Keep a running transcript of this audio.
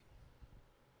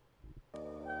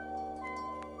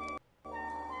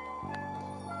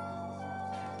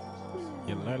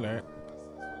Lele.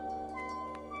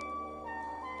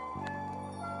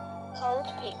 Cold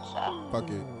pizza. Fuck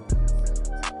it.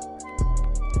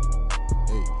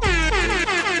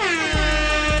 Hey.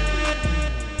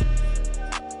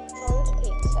 Cold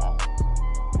pizza.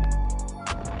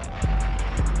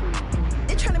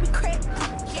 They tryna be crack.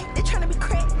 They tryna be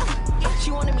crack.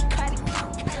 She wanted me cut it.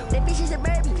 That bitch is a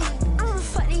baby. I'm a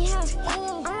funny house.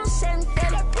 I'm on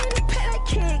 730. I bring the pet like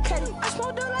Kid Cudi. I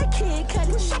smoke dope like Kid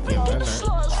Cudi. Shopping, get the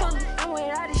slugs from me. I'm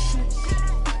wearing all this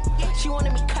shit. She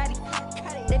wanted me cut it.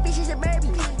 That bitch is a baby.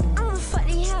 I'm a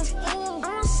funny house. I'm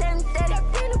on 730. I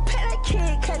bring the pet like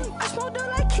Kid Cudi. I smoke dope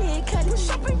like Kid Cudi.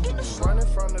 Shopping, get the slugs.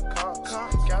 Running from the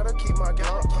cops, gotta keep my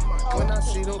Glock. When I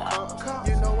see them cops,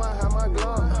 you know I have my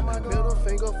Glock. Middle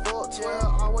finger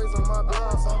 412, always on my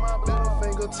block. Middle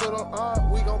finger to the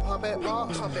arm, we gon' pop at rock.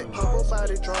 Pop a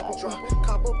body, drop it,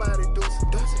 couple body deuce.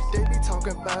 They be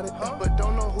talking about it, but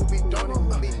don't know who be doing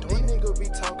it. These niggas be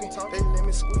talking, they let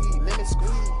me squeeze.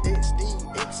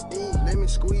 XD, let me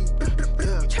squeeze. They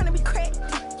tryna be crack.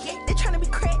 They tryna be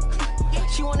crack.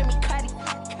 She wanted me cut it.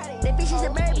 That bitch is a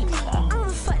baby. I'm a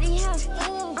funny house.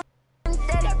 I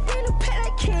bring the pet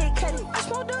like Kid Cudi. I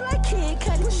smoke dope like Kid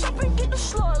Cudi. Shopping, get the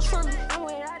slugs from me. I'm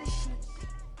wearing all this shit.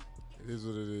 It is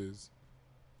what it is.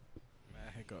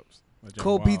 Mad hiccups.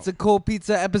 Cold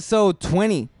Pizza, episode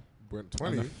 20.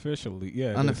 20. Unofficially,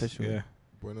 yeah. Unofficially. Yeah.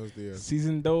 Buenos dias.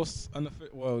 Season dos.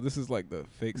 Well, this is like the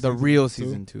fake. The season real two.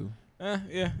 season 2.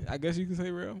 Yeah. I guess you can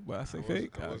say real, but I say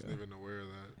fake. I wasn't even aware of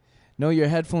that. No, your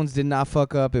headphones did not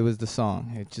fuck up. It was the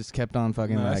song. It just kept on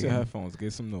fucking Nah, that's your lagging. headphones.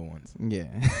 Get some new ones. Yeah.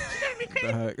 What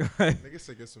the heck? Niggas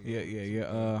say get some. Yeah. Your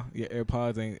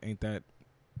AirPods ain't that.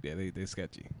 Yeah, they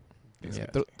sketchy. They Yeah,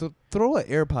 sketchy. throw an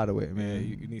AirPod away, Yeah, man.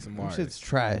 you need some That wires. shit's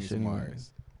trash You need some anyway.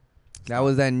 wires. That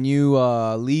was that new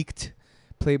leaked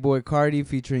Playboy Cardi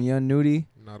featuring Young Nudie,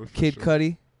 Not official. Kid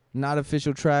Cudi, not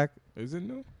official track. Is it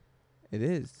new? It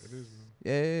is. It is.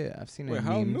 Yeah. I've seen it. Wait, in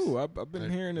how memes. new? I've been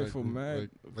hearing it for mad.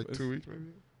 Like 2 weeks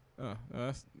maybe. Oh,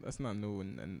 that's not new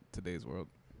in today's world.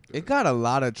 It got a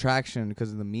lot of traction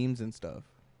because of the memes and stuff,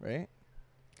 right?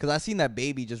 Because I seen that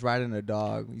baby just riding a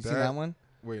dog. You seen that one?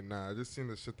 Wait, nah. I just seen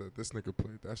the shit that this nigga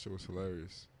played. That shit was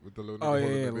hilarious. With the little nigga Oh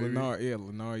holding yeah, the baby.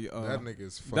 Lennar. That nigga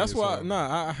is funny. That's as why. hell.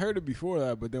 Nah, I heard it before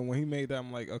that, but then when he made that,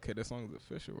 I'm like, okay, that song's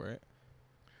official, right?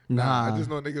 Nah. I just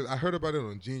know niggas. I heard about it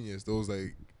on Genius. Those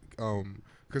like,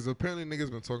 because apparently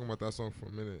niggas been talking about that song for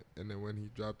a minute, and then when he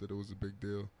dropped it, it was a big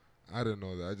deal. I didn't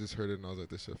know that. I just heard it and I was like,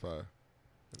 this shit fire.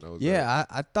 And that was Yeah,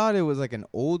 I thought it was like an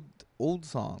old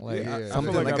song, like Yeah, I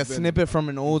something feel like, like a I've been- snippet from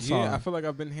an old song. Yeah, I feel like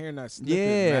I've been hearing that snippet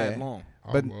Yeah. mad long.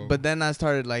 But then I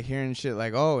started like hearing shit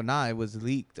like, oh nah, it was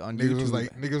leaked on YouTube.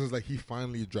 niggas was like he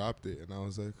finally dropped it, and I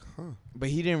was like, huh. But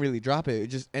he didn't really drop it. It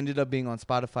just ended up being on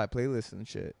Spotify playlists and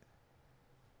shit.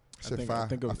 Shit fire. I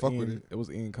think it I was fuck Ian, with it. It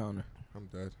was Ian Connor. I'm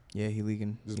dead. Yeah, he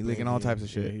leaking. Just He leaking blame all him. types of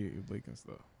shit. Yeah, he leaking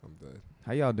stuff. I'm dead.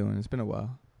 How y'all doing? It's been a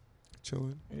while.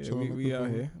 Chilling. Yeah, Chilling. we out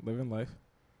here living life.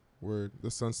 Word. The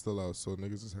sun's still out, so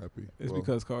niggas is happy. It's Well,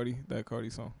 because that Cardi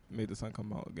song made the sun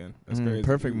come out again. That's Mm, crazy.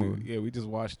 perfect We- mood. Yeah, we just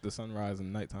watched the sunrise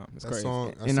in nighttime. It's that crazy.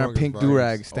 song. That In our song is pink vibes.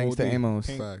 do-rags, thanks to OD. Amos.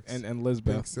 Pink Facts. and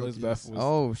Lizbeth. Pink silkies. Lizbeth was.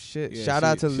 Oh shit! yeah, Shout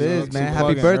out to she Liz, she man. Happy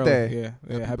plugging birthday. early. Yeah,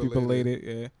 Happy happy belated.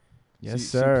 Yeah. Yes, she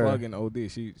sir. plugging OD.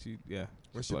 She yeah.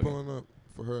 When she plugging. pulling up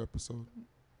for her episode?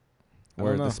 I don't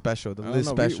Word, know. the special, the I don't Liz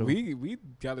know. special. We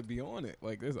gotta be on it.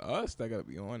 Like there's us that gotta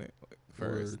be on it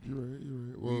first. Word. You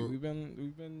right. Well, We've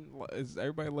been. It's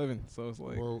everybody living, so it's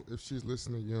like well, if she's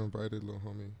listening, you invited little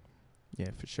homie. Yeah,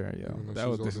 for sure, yo. Even though that she's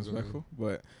was older than disrespectful.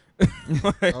 me.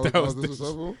 But That was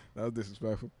disrespectful. That was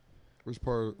disrespectful. Which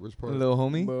part? Little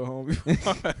homie. Little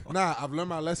homie. Nah, I've learned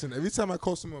my lesson. Every time I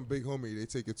call someone big homie, they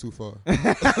take it too far.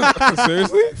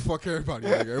 Seriously? Fuck everybody.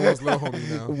 Nigga. Everyone's little homie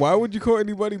now. Why would you call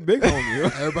anybody big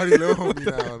homie? Everybody little homie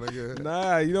now, nigga.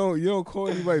 Nah, you don't call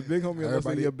anybody big homie unless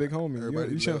Everybody- they're your big homie.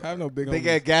 everybody You shouldn't love- have no big They homie.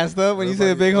 get gassed up when you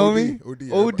say a big Everybody-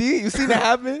 homie. OD. OD, you seen that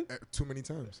happen? Too many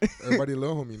times. Everybody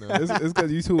little homie now. It's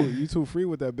because you too free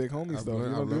with that big homie I've stuff.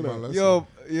 learned- You I've don't do learned my that.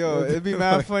 lesson. Yo, it'd be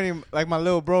mad funny. Like my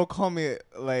little bro called me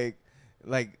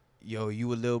like, yo,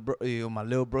 you a little bro, yo, my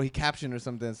little bro. He captioned or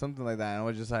something like that. And I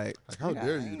was just like, How nigga,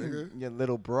 dare I you, ain't nigga? your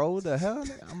little bro? The hell?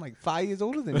 Nigga? I'm like 5 years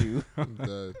older than you. I'm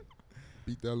dead.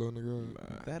 Beat that little nigga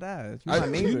up. That ass. You I, my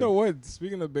neighbor. you know what?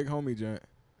 Speaking of big homie joint,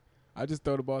 I just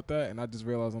thought about that and I just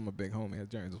realized I'm a big homie. That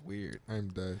joint is weird. I'm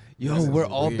dead. Yo, This is we're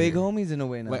all weird. big homies in a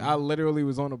way now. Like I literally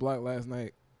was on the block last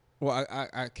night. Well,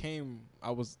 I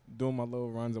was doing my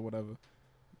little runs or whatever.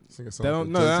 Sing a song. That don't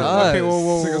for no. Drug That, dealer. okay,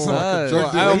 whoa. Sing a song for Sus. drug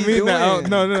What I don't you mean that. doing?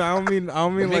 No. I don't mean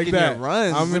You're like making that. your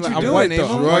runs. I mean What like, you I'm doing, white though. Amos?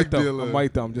 I'm Drug white though. dealer. I'm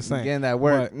white though. I'm just saying. Getting that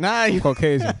work. But- Nah, I'm you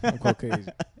Caucasian. I'm Caucasian.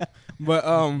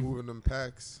 But Moving them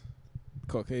packs.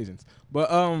 Caucasians. But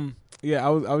yeah, I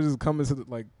was just coming to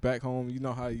like back home. You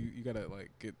know how you gotta like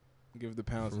give the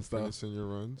pounds From and stuff. finishing your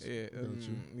runs. Yeah, Got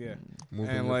you. yeah.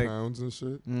 Moving And, your like, pounds and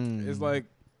shit. It's like,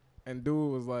 and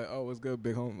dude was like, "Oh, what's good,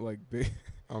 big home?" Like big.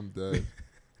 I'm dead.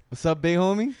 What's up, big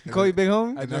homie? He call you big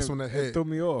homie? And that's when that hit. It threw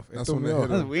me off. It That's threw when me that off. hit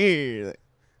That's him. weird.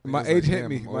 My Niggas age like, hit damn,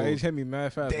 me. I'm My age old. hit me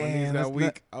mad fast. My Damn, knees that's got weak.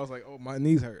 not- I was like, "Oh, my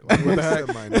knees hurt." Like, what the heck?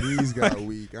 Said my knees got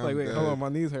weak. I'm Like, wait, dead. hold on, my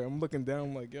knees hurt. I'm looking down.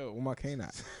 I'm like, "Yo, where my cane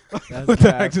at?" That's What the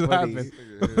mad heck just funny. happened?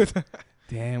 Nigga hit.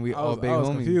 Damn, we I all was, big I was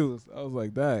homies. confused. I was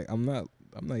like, "Dang, I'm not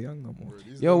young no more." Word,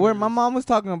 these Yo, where my niggas- mom was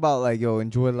talking about like, yo,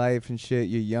 enjoy life and shit.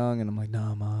 You're young, and I'm like,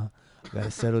 nah, ma,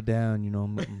 gotta settle down. You know,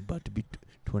 I'm about to be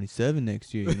 27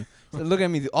 next year. You know, so look at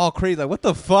me all crazy, like, what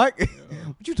the fuck?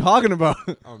 What you talking about?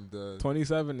 I'm dead.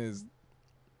 27 is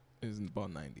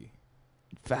about 90.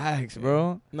 Facts,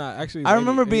 bro. Nah, actually, I it's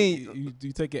remember 80. being-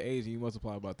 you take your age and you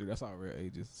multiply by 3. That's how real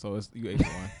age is. So it's you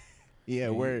 81. Yeah,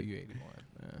 you, word. You 81.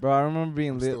 Yeah. Bro, I remember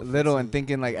being I'm still little and 15.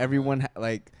 thinking like everyone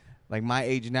like my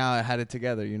age now had it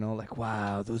together, you know, like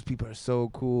wow, those people are so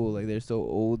cool, like they're so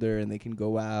older and they can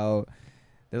go out,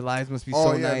 their lives must be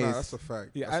Oh so yeah, nice. nah, that's a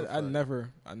fact. Yeah, That's a I fact.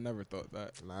 never thought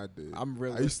that. Nah, I did. I'm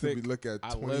I used to be realistic. look at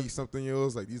I 20 lived- something year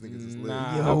olds like these niggas is lit.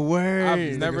 Nah. Yo, word.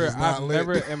 I've never is not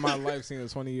lit. in my life seen a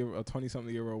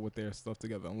 20-something year old with their stuff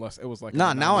together unless it was like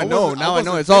Nah, in the now I 90s. know. wasn't- Now I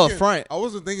know. wasn't It's all a thinking- front. I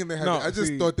wasn't thinking they had. No, I just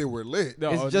see- thought they were lit.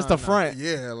 No, It's oh, just nah, a front.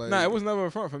 Yeah, like Nah, it was never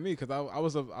a front for me because I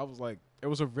was like it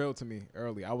was revealed to me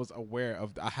early. I was aware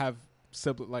of I have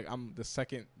sibling like I'm the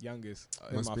second youngest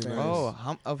in Must my be family.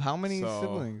 nice. Oh, how many So-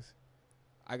 siblings?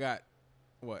 I got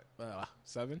what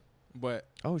 7, but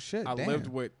Oh shit, I damn. lived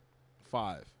with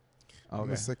 5. I'm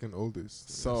Okay, the second oldest.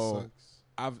 That So sucks.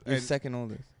 I've you're and, second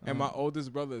oldest. and my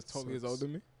oldest brother is 12 years Sucks. older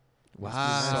than me. Must be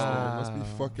nice, though. Must be Wow.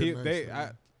 fucking He, nice. they,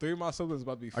 man. 3 of my siblings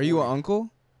about to be. 40. Are you an uncle?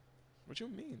 What you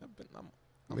mean? I'm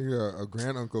Nigga, a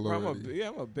grand uncle Bro, I'm already.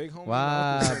 a big homie.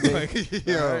 Wow, My uncles, like,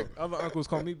 Yo. like, other uncles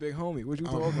call me big homie. What you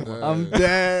I'm talking dead. about? I'm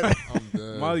dead.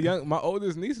 I'm dead. My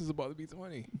oldest niece is about to be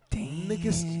 20. Damn.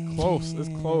 Niggas close. It's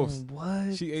close.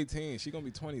 What? She 18. She gonna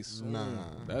be 20 soon. Nah.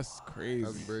 That's crazy.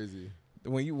 That's crazy.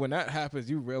 When that happens,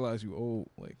 you realize you old.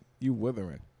 Like you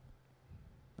withering.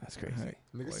 That's crazy.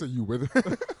 Nigga Like- said you with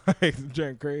her. Like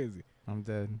Jen crazy. I'm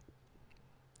dead.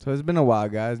 So it's been a while,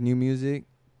 guys. New music.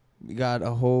 We got a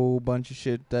whole bunch of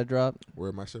shit that dropped.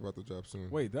 Where my shit about to drop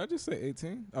soon. Wait, did I just say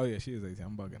 18? Oh yeah, she is 18.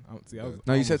 I'm bugging. I was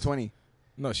No, you said almost- 20.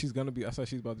 No, she's gonna be. I said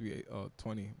she's about to be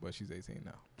 20, but she's 18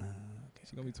 now.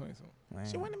 She's gonna be 20 soon.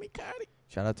 She Man. wanna be Cardi.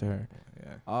 Shout out to her.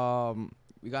 Yeah.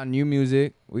 We got new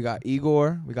music. We got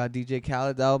Igor. We got DJ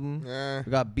Khaled's album. Yeah.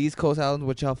 We got Beast Coast album.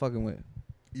 What y'all fucking with?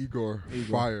 Igor. Igor.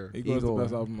 Fire. Igor's Igor. the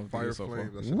best album of the Fire year so far.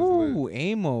 Flame. That shit is Woo, lit.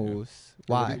 Amos.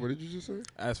 What Why? did you just say?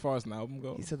 As far as an album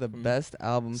goes, He said the for me, best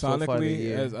album so far this sonically,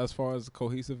 year. as far as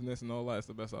cohesiveness and all that, it's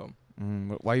the best album.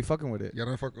 Why you fucking with it? You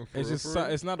gotta fucking. It's just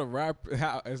it's not a rap.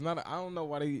 It's not. I don't know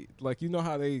why they like. You know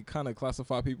how they kind of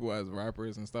classify people as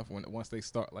rappers and stuff once they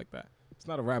start like that. It's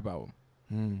not a rap album.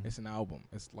 It's an album.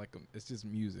 It's like it's just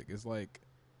music. It's like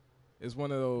it's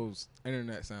one of those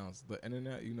internet sounds. The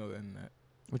internet, you know the internet.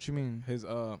 What you mean? His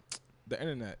the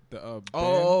internet. The band,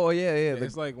 Oh yeah, yeah.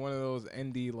 it's like one of those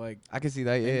indie like I can see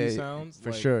that. Yeah, indie yeah, sounds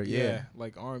for like, sure. Yeah.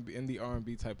 like R&B, indie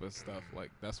R&B type of stuff.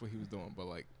 Like that's what he was doing. But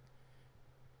like,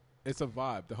 it's a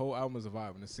vibe. The whole album is a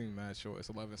vibe, and it seemed mad short. It's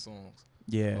 11 songs.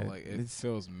 Yeah. But like it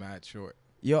feels mad short.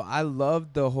 Yo, I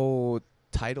love the whole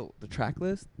title, the track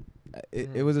list.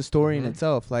 It was a story in Mhm.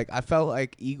 itself. Like I felt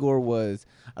like Igor was.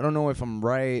 I don't know if I'm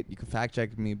right. You can fact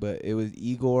check me, but it was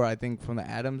Igor. I think from the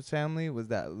Addams family was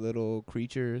that little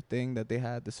creature thing that they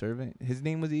had, the servant. His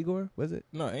name was Igor. Was it?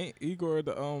 No, ain't Igor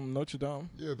the Notre Dame?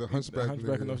 Yeah, the Hunchback.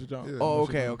 Hunchback nigga. of Notre Dame. Yeah, Oh, Notre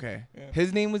okay, Dame. okay. Yeah.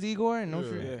 His name was Igor, and no,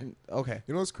 Yeah. okay,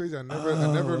 You know what's crazy? I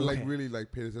never like okay. really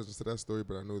like paid attention to that story,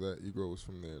 but I know that Igor was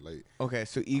from there. Like, okay.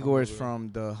 So Igor is know that.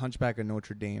 from the Hunchback of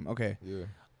Notre Dame. Okay. yeah.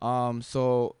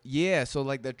 So yeah, so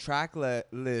like the track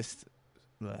list,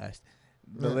 the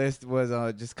Yeah. list was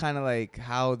just kind of like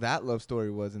how that love story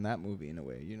was in that movie in a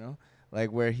way, you know,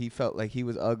 like where he felt like he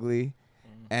was ugly,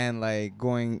 and like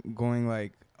going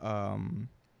like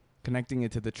connecting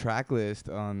it to the track list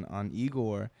on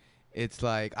Igor, it's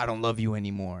like I don't love you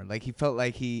anymore. Like he felt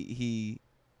like he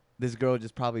this girl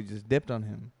just probably just dipped on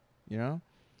him, you know,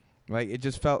 like it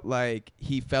just felt like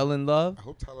he fell in love. I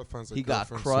hope Tyler finds a He got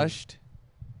girlfriend soon. crushed,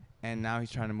 and now he's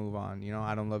trying to move on. You know,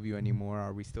 I don't love you anymore.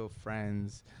 Are we still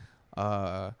friends?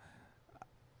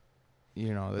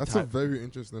 You know, That's a very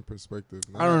interesting perspective.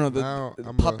 I don't know Now the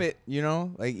I'm puppet. You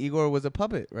know, like Igor was a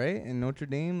puppet, right? In Notre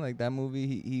Dame, like that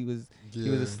movie, he was he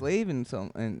was a slave in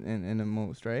some in the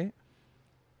most, right?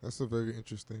 That's a very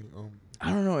interesting.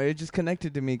 I don't know. It just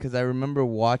connected to me because I remember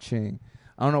watching.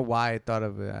 I don't know why I thought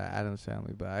of Adam's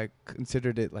Family, but I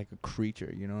considered it like a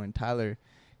creature, you know. And Tyler,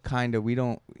 kind of,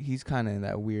 he's kind of in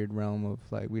that weird realm of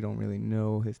like we don't really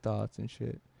know his thoughts and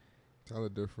shit. Tyler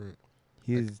different.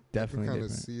 He is definitely I can kind of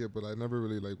different. see it, but I never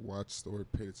really like watched or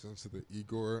paid attention to the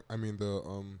Igor. I mean the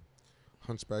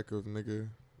Hunchback of Nigga.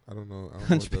 I don't know. I don't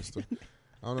know what that story.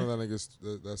 I don't know that nigga's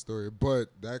that story, but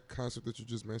that concept that you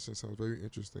just mentioned sounds very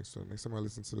interesting. So next time I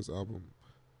listen to this album,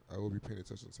 I will be paying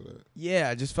attention to that. Yeah,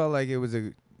 I just felt like it was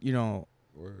a, you know,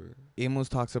 Word. Amos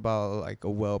talks about like a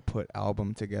well put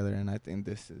album together, and I think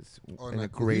this is a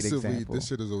great example. This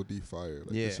shit is OD fire.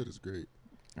 Like, Yeah. This shit is great.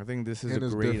 I think this is And a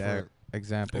it's great different.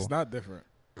 example It's not different.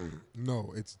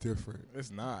 No, it's different. It's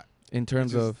not. in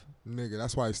terms just- of. Nigga,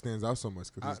 that's why it stands out so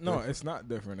much. Cause it's No, different. it's not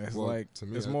different. It's Well, like to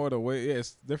me, it's I- more the way. Yeah,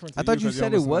 it's different. I thought you 'cause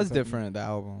said it listen to was something. different. The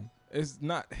album. It's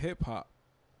not hip hop.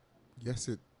 Yes,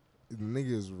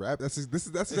 nigga is rap. That's It's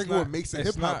exactly what not- makes it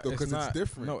it's hip hop not- though, because it's not-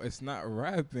 different. No, it's not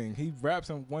rapping. He raps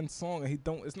in one song and he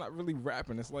don't. It's not really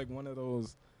rapping. It's like one of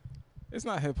those. It's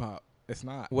not hip hop. It's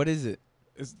not. What is it?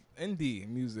 It's indie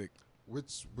music.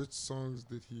 Which songs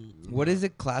did he? What is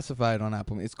it classified on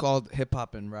Apple? It's called hip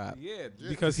hop and rap. Yeah, Yeah,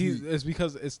 because 'cause it's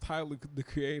because it's Tyler the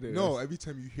Creator. No, It's- every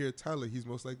time you hear Tyler, he's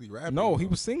most likely rapping. no, he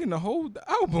though. was singing the whole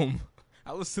album.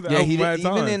 I listened to the Yeah, album he mad did,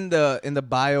 even times. in the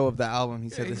bio of the album, he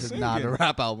Yeah, said he's this is not a singing.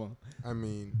 rap album. I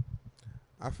mean,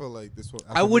 I feel like this one.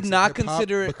 I would not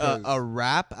consider it a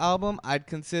rap album. I'd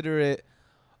consider it,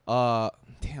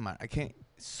 damn, I can't,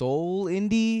 soul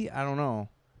indie. I don't know.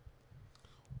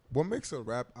 What makes a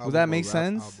rap album? Would that a make rap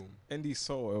sense? album? Indie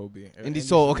soul, it will be Indie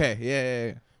soul. Okay,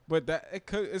 yeah. But that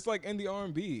it's like indie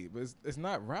R&B, but it's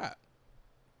not rap.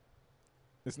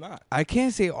 It's not. I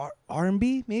can't say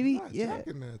R&B. Maybe, I'm not yeah.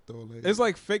 jacking that though. Like, It's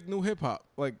like fake new hip hop,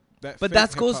 like that. But fake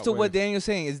that goes hip-hop to what wave. Daniel's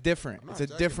saying. It's different. I'm It's not a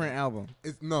jacking different that. album.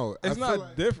 It's no. It's I feel not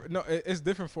like different. No, it's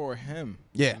different for him.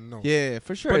 Yeah, No. yeah,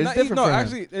 for sure. But It's not, different no, for him.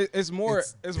 actually, it's more.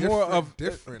 It's more of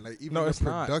different. Like even no, the it's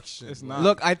not. production. It's like- not.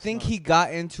 Look, I think he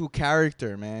got into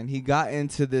character, man. He got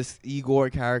into this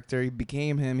Igor character. He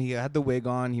became him. He had the wig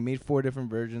on. He made 4 different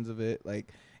versions of it. Like,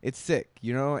 it's sick,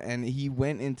 you know? And he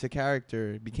went into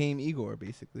character, became Igor,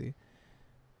 basically.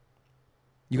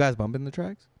 You guys bumping the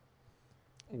tracks?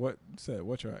 What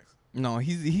tracks? No,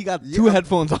 he got Yeah, 2 I'm-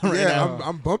 headphones on right Yeah, now.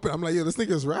 I'm bumping. I'm like, yo, this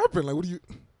nigga's rapping. Like, what do you?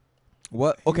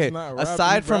 What? Okay, He's not rapping,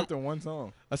 aside he from rapped in one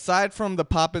song, the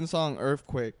poppin' song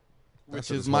Earthquake, That which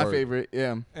shit is is my hard. favorite,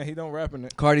 yeah. and he don't rap in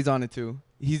it. Cardi's on it too.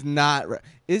 He's not.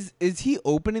 Is he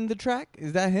opening the track?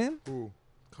 Is that him? Ooh.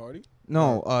 Cardi?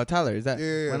 No, Tyler. Is that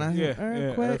Yeah. when I hear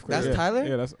Earthquake? Earthquake, That's yeah. Tyler.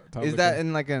 Yeah, that's Tyler. Is that Creator.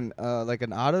 in like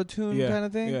an auto tune yeah, kind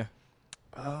of thing? Yeah.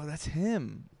 Oh, that's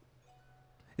him.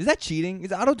 Is that cheating?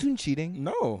 Is auto tune cheating?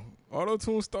 No, auto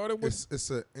tune started with.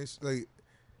 It's like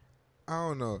I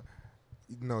don't know.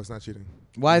 No, it's not cheating.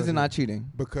 Why It's is it not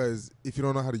cheating? Because if you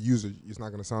don't know how to use it, it's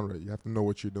not gonna sound right. You have to know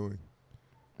what you're doing.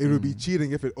 It would be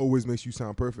cheating if it always makes you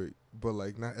sound perfect, but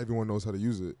like not everyone knows how to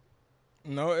use it.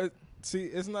 No,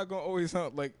 it's not gonna always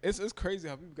sound like it's crazy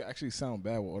how people can actually sound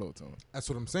bad with auto tune. That's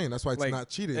what I'm saying. That's why it's Like, not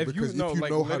cheating If because you know, if you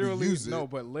like know how to literally, use it, no,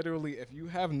 but literally, if you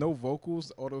have no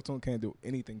vocals, auto tune can't do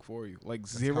anything for you. Like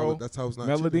that's zero That's how it's not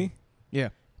melody. cheating. Yeah.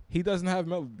 He doesn't have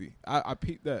melody. I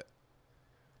peeped that.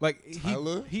 Like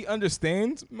Tyler? he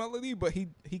understands melody, but he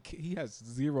has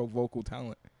zero vocal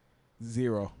talent.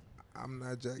 Zero. I'm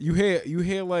not jacking. You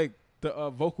hear like the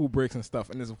vocal breaks and stuff,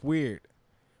 and it's weird,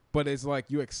 but it's like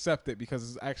you accept it because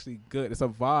it's actually good. It's a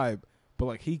vibe, but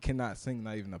like he cannot sing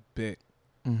not even a bit.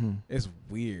 Mm-hmm. It's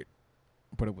weird,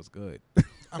 but it was good.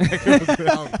 I'm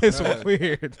It's mad,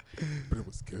 weird. but it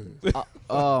was good.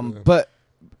 But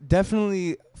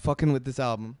definitely fucking with this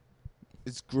album.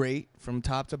 It's great from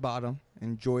top to bottom.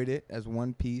 Enjoyed it as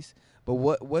one piece. But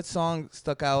what song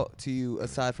stuck out to you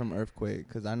aside from Earthquake?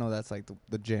 Because I know that's like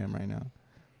the jam right now.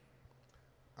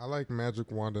 I like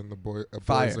Magic Wand and the boy.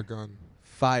 Fire. Boys a Gun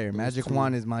Fire. Those Magic 2.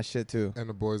 Wand is my shit too. and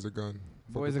the Boys a Gun. Fuck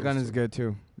Boys with a those Gun is 2. good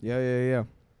too. Yeah.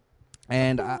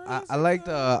 And I liked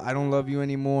I Don't Love You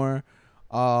Anymore.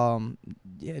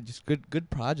 Yeah, just good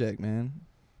project, man.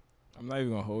 I'm not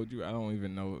even gonna hold you. I don't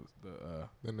even know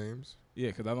The names. yeah,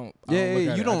 because I don't. Yeah, look at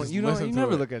you it. I don't just you listen to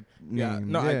never it. look at Yeah, names.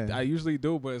 no, yeah. I usually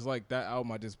do, but it's like that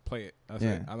album. I just play it. That's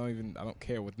it. Yeah. I don't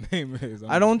care what the name is. I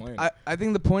just don't. playing it. I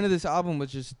think the point of this album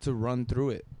was just to run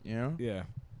through it, you know, Yeah.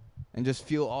 and just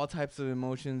feel all types of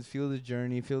emotions, feel the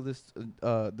journey, feel this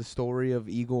the story of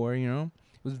Igor. You know,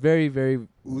 it was very very.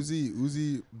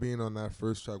 Uzi being on that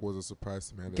first track was a surprise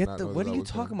to me. I did not know What that are you was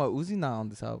talking him. about? Uzi not on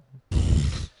this album.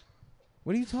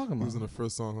 What are you talking He was in about? the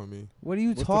first song, homie. What are you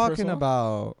What's the first talking song?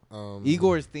 about?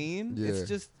 Igor's theme. Yeah. It's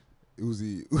just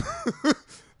Uzi.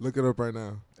 Look it up right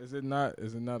now. Is it not?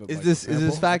 Is it not? Is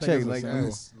this fact check? Like,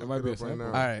 Yes, it might be a look it up sample. right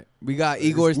all now. right, we got It's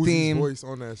Igor's Uzi's theme. voice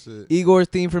on that shit. Igor's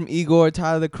theme from Igor,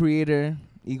 Tyler the Creator.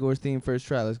 Igor's theme, first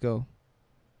try. Let's go.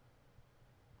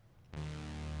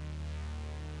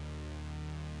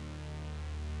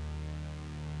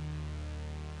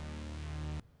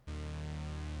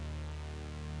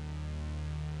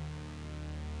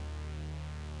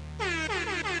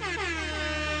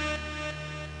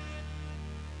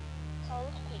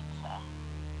 Cold pizza.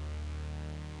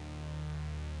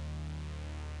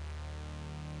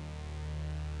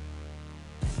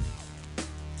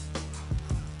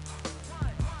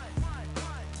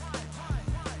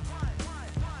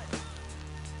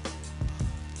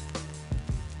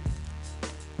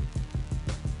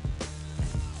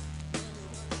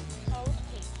 Cold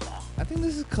pizza. I think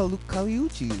this is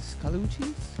Caliucci's.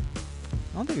 Caliucci's?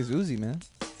 I don't think it's Uzi, man.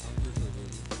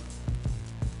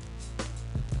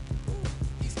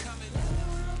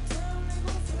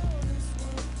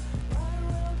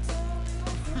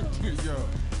 Yo,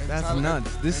 and That's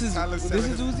nuts. This is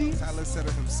Uzi? Tyler said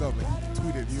it himself. Like, he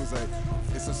tweeted. He was like,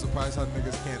 "It's a surprise how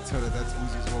niggas can't tell that that's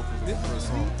Uzi's vocals in the first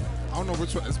song." I don't know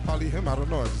which one. It's probably him. I don't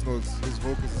know. I just know his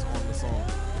vocals is on the song,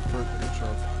 the first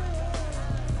intro.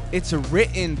 It's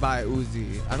written by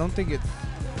Uzi. I don't think it's.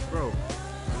 Bro,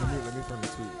 let me find the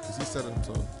tweet because he said it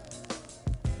himself.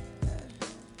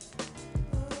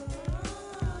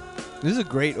 This is a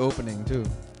great opening too.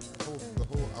 The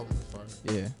whole album is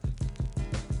fire. Yeah.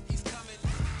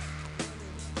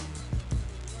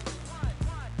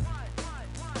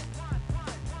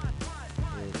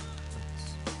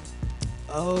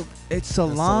 Oh, it's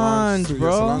Solange, Yeah,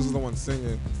 bro. Solange is the one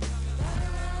singing.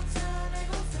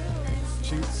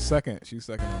 She's second. She's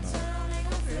second on that.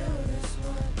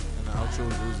 And the outro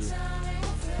is Uzi.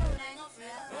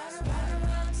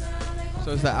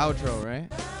 So it's the outro, right?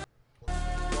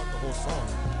 Throughout the whole song.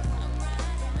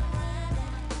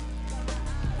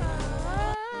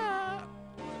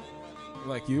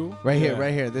 Like you? Right here, Yeah.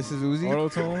 right here. This is Uzi. Auto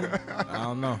tune? I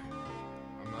don't know.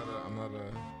 I'm not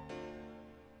a.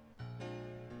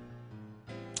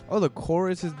 Oh, the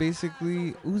chorus is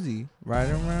basically Uzi. Right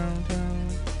around town.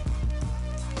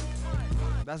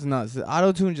 That's nuts. The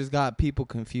auto tune just got people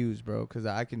confused, bro. Cause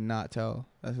I could not tell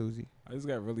that's Uzi. I just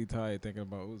got really tired thinking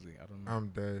about Uzi. I don't know. I'm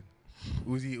dead.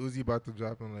 Uzi about to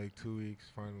drop in like 2 weeks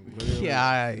finally. Really? Yeah,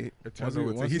 I.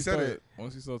 Eternal he said it.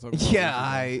 Once he started talking about Yeah,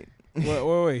 Uzi,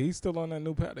 I. wait. He's still on that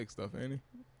new Paddock stuff, ain't he?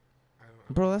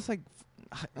 Bro, that's like.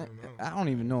 I don't know. I don't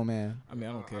even know, man. I mean,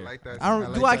 I don't care. I like that. I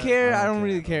don't. like Do I that. care? I don't don't care.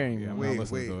 really care Yeah, anymore. I'm not Wait,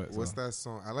 listening to it, what's so. that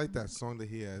song? I like that song that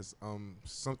he has.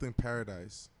 Something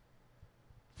Paradise.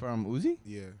 From Uzi?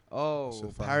 Yeah, Oh,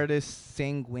 Shit fire. Paradise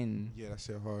Sanguine. yeah, that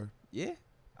shit hard. Yeah.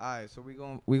 All right, so we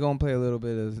gonna play a little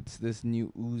bit of this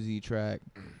new Uzi track.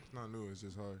 It's not new. It's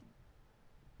just hard.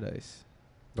 Nice.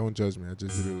 Don't judge me. I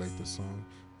just really like the song.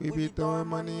 We be throwing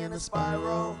money in a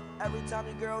spiral. Every time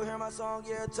your girl hear my song,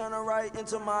 yeah, turn her right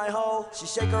into my hole. She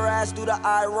shake her ass through the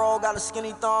eye roll. Got a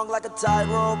skinny thong like a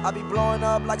tightrope. I be blowing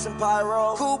up like some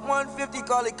pyro. Coupe 150,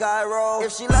 call it Cairo.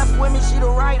 If she left with me, she the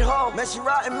right hoe. Man, she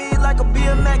riding me like a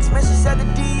BMX. Man, she said the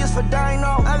D is for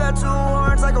Dino. I got two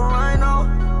horns like a rhino.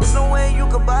 There's no way you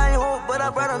could buy hope, but I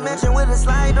brought a mansion with a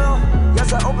slide door.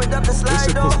 Yes, I opened up the This slide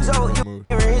shit door. puts me So in the you mood.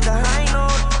 never hit the high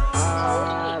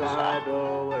note.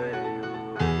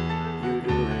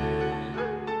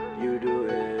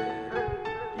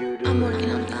 I'm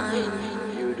working on dying.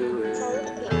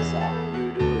 Cold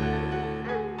pizza.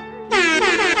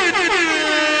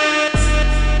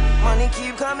 Money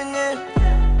keep coming in,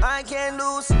 I can't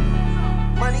lose.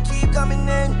 Money keep coming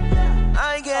in,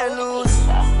 I can't lose.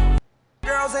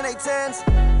 Girls in their tens,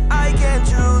 I can't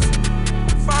choose.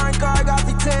 Foreign car got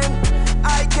the 10,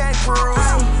 I can't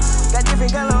cruise. Got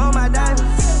different color on my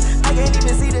diamonds, I can't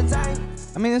even see the time.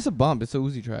 I mean, it's a bump. It's a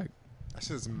Uzi track. That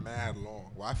shit's mad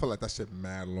long. Well, I feel like that shit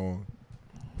mad long.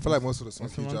 I feel like most of the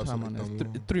songs What's the he drops are runtime like on dumb this?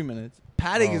 long. 3 minutes.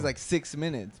 Paddock is Oh. like 6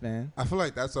 minutes, man. I feel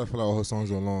like that's why I feel like all her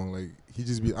songs are long. Like he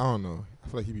just be, I don't know. I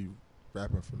feel like he be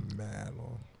rapping for mad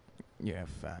long. Yeah,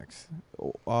 facts.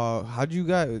 How'd you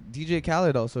got DJ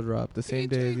Khaled also dropped the same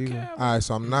day as you? All right,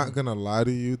 so I'm not gonna lie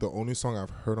to you. The only song I've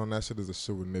heard on that shit is the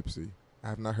shit with Nipsey. I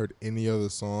have not heard any other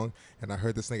song, and I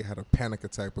heard this nigga had a panic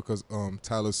attack because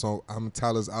Tyler's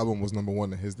album was number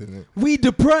 1 and his didn't. We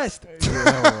depressed.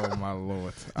 Oh my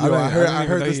lord! Yo, I heard didn't even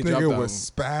know this he dropped nigga the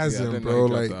was album. Yeah, I spazzing, didn't know bro. he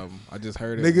dropped Like the album. I just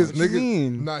heard it. niggas, once. you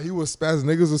mean? nah, he was spazzing.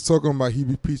 Niggas was talking about he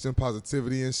be preaching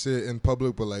positivity and shit in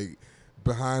public, but like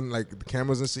behind like the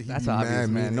cameras and shit, he That's be obvious, mad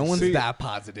man. mean No and one's shit. that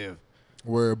positive.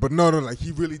 But no, like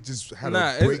he really just had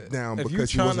a breakdown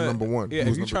because he wasn't number one. Yeah,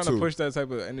 he if you're trying to push that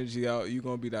type of energy out, you're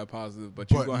gonna be that positive,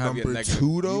 but you're gonna have your negative.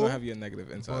 Two, though, you're gonna have your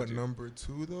negative inside. But number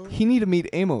 2 though, he need to meet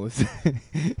Amos.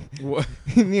 What?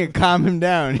 He need to calm him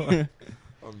down.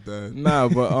 I'm dead. Nah,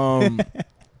 but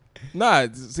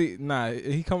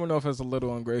he coming off as a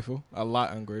little ungrateful, a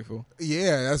lot ungrateful.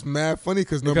 Yeah, that's mad funny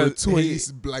because number 2,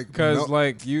 he's like, because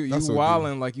like you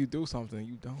wilding like you do something,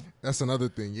 you don't. That's another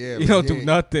thing. Yeah, you don't do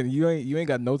nothing. You ain't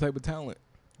got no type of talent.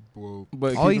 Well,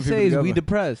 but all he say is we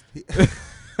depressed.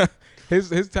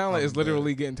 His talent is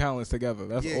literally getting talents together.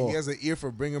 That's all. He has an ear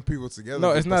for bringing people together.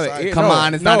 No, it's not an ear. Come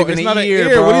on, it's not even an ear,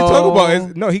 bro. What are you talking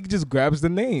about? No, he just grabs the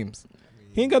names.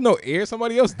 He ain't got no ear.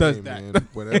 Somebody else does that. Man,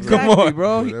 whatever. Come on,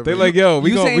 bro. They like, yo,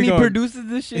 you saying he produces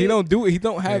this shit? He don't do it. He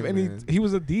don't have any. He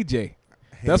was a DJ.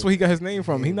 That's where he got his name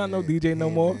from. He not no DJ no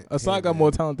more. Asad got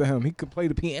more talent than him. He could play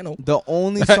the piano. The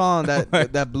only song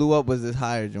that blew up was this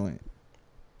Higher joint.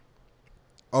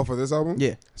 Oh, for this album?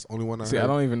 Yeah. It's the only one I See, heard. I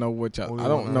don't even know which. I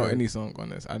don't know any song on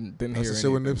this. I didn't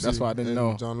hear any. That's why I didn't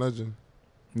know. John Legend.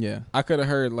 Yeah. I could have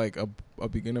heard like a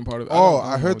beginning part of it.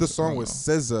 I heard the song with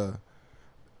SZA.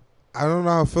 I don't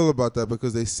know how I feel about that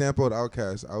because they sampled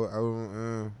Outkast. I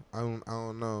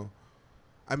don't know.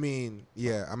 I mean,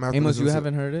 yeah, I'm having. Amos, you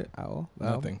haven't heard it? Owl?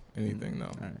 Nothing. Anything? No.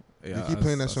 All right. Yeah, you keep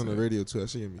playing that shit on the radio too. That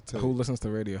shit get me tight. Who listens to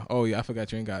radio? Oh yeah, I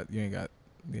forgot you ain't got.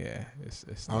 Yeah, it's.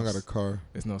 I don't got a car.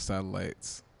 There's no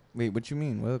satellites. Wait, what you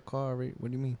mean? What car? What do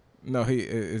you mean? No,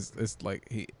 it's it's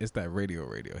that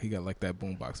radio. He got like that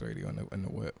boombox radio in the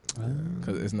whip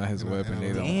because it's not his whip and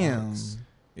they don't. Damn.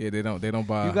 Yeah, they don't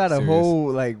buy. You got a whole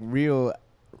like real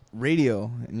radio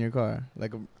in your car,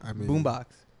 like a boombox.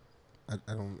 I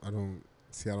don't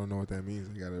see. I don't know what that means.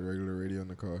 I got a regular radio in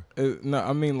the car. No,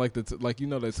 I mean like the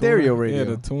the stereo tuner, radio. Yeah,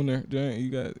 the tuner joint.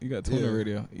 You got tuner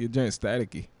radio. Your joint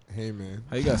staticky. Hey man,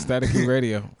 how you got staticky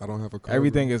radio? I don't have a car.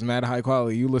 Everything is mad high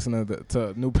quality. You listen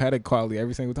to new Paddock quality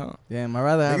every single time. Damn, I'd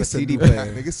rather have a CD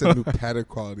player. Nigga said new Paddock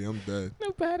quality. I'm dead.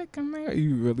 New Paddock, come here.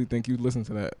 You really think you listen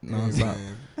to that nonstop?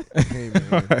 Hey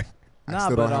man. I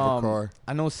still don't have a car.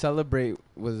 I know "Celebrate"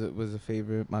 was a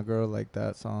favorite. My girl liked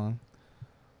that song.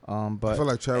 But I feel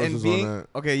like Travis was on that.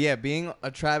 Okay, yeah, being a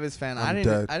Travis fan, I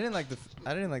didn't like the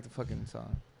fucking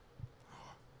song.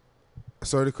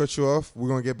 Sorry to cut you off. We're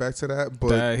gonna get back to that, but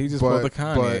Dad, he just pulled the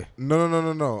Kanye.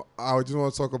 No. I just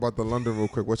want to talk about the London real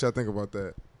quick. What y'all think about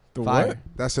that? The what?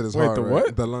 That shit is Wait, hard. The right?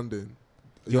 what? The London.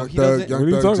 Yo, Young Thug, what are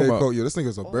you talking J. about? Cole. Yo, this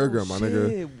nigga's a burger, my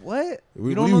nigga. What?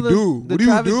 You don't know the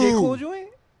Travis J. Cole joint?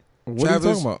 What are you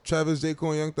talking about? Travis, J.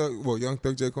 Cole, and Young Thug. Well, Young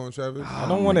Thug, J. Cole, and Travis. I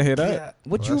don't want to hear that.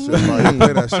 What you mean?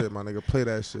 Play that shit, my nigga. Play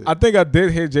that shit. I think I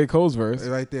did hear J. Cole's verse.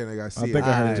 Right there, nigga. I see I think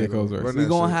I heard J. Cole's verse. We're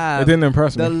going to have it didn't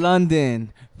impress me. The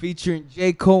London featuring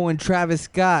J. Cole and Travis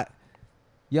Scott.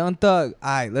 Young Thug. All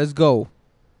right, let's go.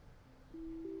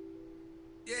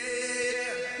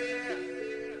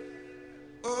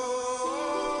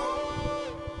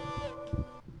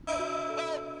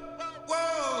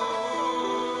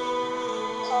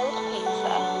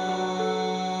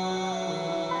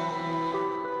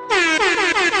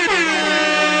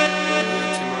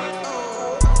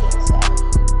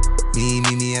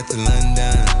 Me at the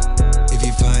London. If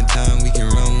you find time, we can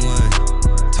run one.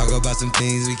 Talk about some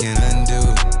things we can undo.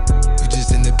 You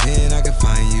just in the pen, I can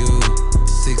find you.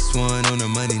 6'1" on the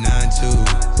money,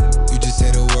 9'2". You just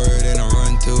say the word and I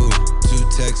run through. 2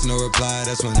 texts, no reply,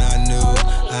 that's when I knew.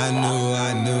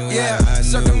 Yeah, I knew.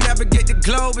 Circumnavigate the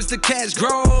globe as the cash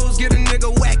grows. Get a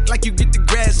nigga whack like you get the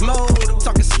grass mowed. I'm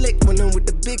talking slick when I'm with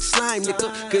the big slime,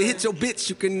 nigga. Could hit your bitch,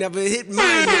 you can never hit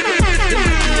mine,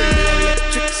 nigga.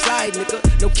 Electric slide, nigga.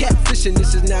 No catfishing,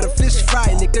 this is not a fish fry,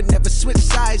 nigga. Never switch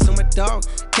sides on my dog.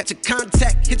 Catch a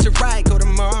contact, hit your ride, go to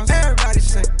Mars. Everybody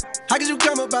say, how could you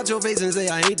come about your face and say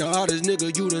I ain't the hardest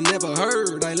nigga you'd have never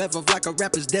heard? I left off like a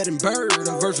rapper's dead and bird.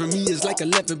 A verse for me is like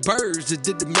 11 birds. Just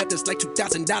did the math, it's like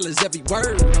 $2,000 every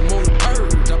word. I'm on the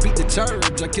purge, I beat the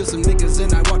church. I killed some niggas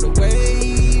and I walked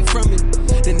away from it.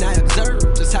 Then I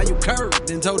observed just how you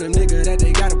curved and told them nigga that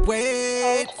they gotta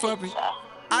wait for me.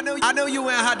 I know you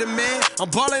ain't hot demand. I'm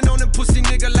ballin' on them pussy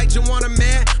nigga like you want a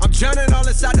man. I'm drowning all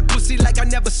inside the pussy like I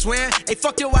never swam. Hey,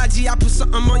 fuck your IG, I put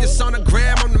something on your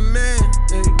sonogram. I'm the man.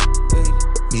 Hey, hey.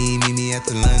 Me at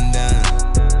the London.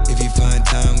 If you find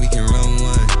time, we can run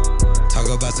one. Talk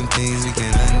about some things we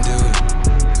can undo.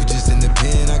 You just in the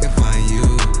pen, I can find you.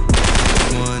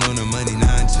 1 on the money,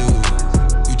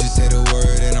 9'2". You just say the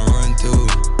word and I run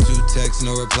through. 2 texts,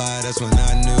 no reply, that's when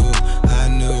I knew,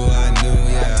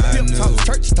 yeah, I knew. Talk,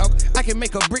 church talk, I can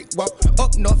make a brick walk.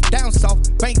 Up north, down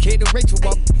south, Bankhead to Rachel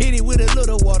walk. Hit it with a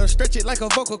little water, stretch it like a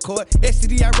vocal cord.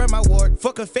 STD, I run my ward,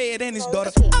 fuck a fed and his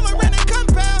daughter. I'm a running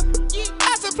compound,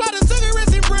 I multiply the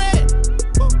cigarettes and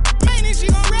bread. Painting, she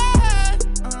gon'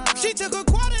 ride. She took a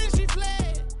quarter and she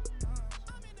fled.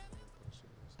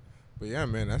 But yeah,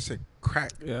 man, that shit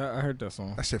crack. Yeah, I heard that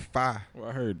song. That shit fire. Well,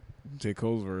 I heard J.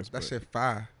 Cole's verse. That but shit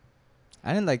fire.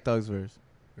 I didn't like Thug's verse.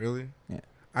 Really? Yeah.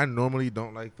 I normally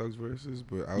don't like Thug's verses,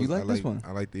 but I was. You like I this one?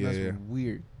 I like the That's yeah.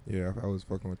 weird. Yeah, I was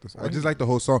fucking with this. I just like the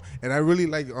whole song, and I really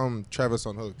like Travis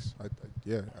on hooks. I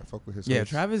fuck with his. Yeah, hooks.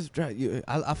 Travis.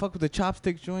 I fuck with the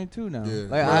chopsticks joint too now. Yeah.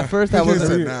 Like Yeah. at first I was.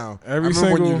 Said now. I Every remember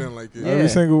when single, you didn't like it. Yeah. every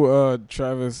single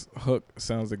Travis hook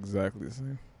sounds exactly the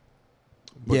same.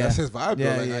 But Yeah. that's his vibe,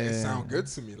 Yeah, though. Like, yeah, it yeah. sound good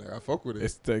to me. Like I fuck with it.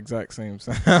 It's the exact same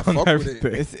sound. fuck with it.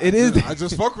 everything. It is I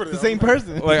just fuck with it. the I'm same like-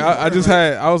 person. Like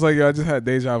I was like, yo, I just had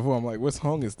deja vu. I'm like, what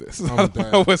song is this? I'm I don't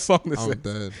dead. know what song this I'm is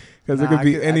dead. because Nah, it could I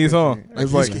be could- I any could song. see it. Like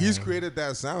It's like he's created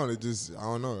that sound. It just I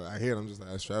don't know. I hear it. I'm just like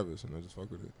that's Travis, and I just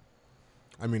fuck with it.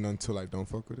 I mean, until I don't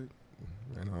fuck with it,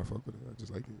 I know I fuck with it. I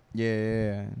just like it.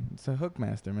 Yeah. It's a hook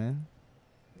master, man.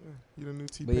 Yeah, you the new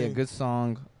T-Pain. But yeah, good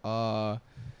song.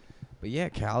 But yeah,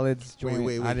 Khaled's joint.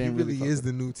 Wait. I didn't he really fuck is with.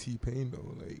 the new T-Pain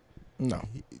though. Like no,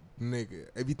 nigga,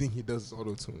 everything he does is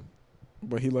auto tune.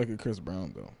 but he like a Chris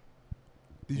Brown though.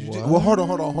 Did you What? just, well,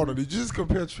 hold on. Did you just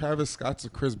compare Travis Scott to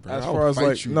Chris Brown? As I'll far as fight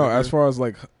like you, no, nigga. as far as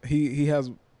like he has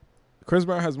Chris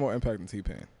Brown has more impact than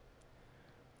T-Pain.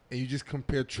 And you just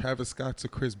compare Travis Scott to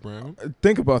Chris Brown?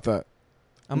 Think about that.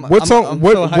 I'm What song? I'm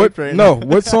what? so hyped What? right No. now.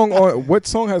 What song? On what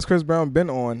song has Chris Brown been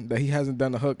on that he hasn't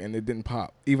done a hook and it didn't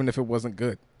pop, even if it wasn't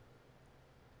good?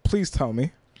 Please tell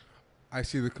me. I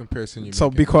see the comparison you make. So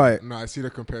be quiet. No, I see the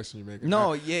comparison you make.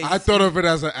 No, I, yeah. I thought of it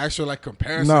as an actual like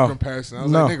comparison. No. Comparison. I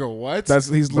was No. like, nigga, what?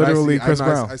 He's But I literally see- Chris I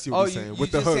know, Brown. I see what Oh, you're you saying. you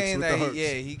With the just hooks. saying With that the hooks.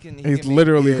 he can. He's make-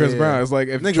 literally Yeah, Chris yeah. Brown. It's like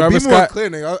if Nigga, Travis be more Scott. clear,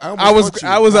 nigga. I was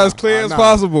fought you. as clear as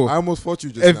possible. I almost fought you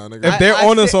just If, now, nigga. if they're I'd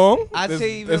on the say- song, I'd it's,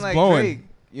 say even it's like blowing. Drake.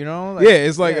 You know? Yeah,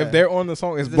 it's like yeah. if they're on the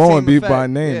song, it's It's the blowing same beat by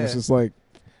effect, name. yeah. It's just like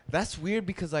That's weird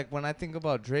because like when I think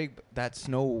about Drake, that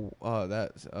Snow,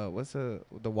 what's the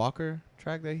Walker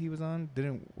track that he was on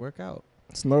didn't work out.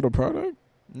 Snow the Product.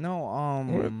 No, I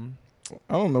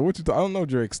don't know what you. I don't know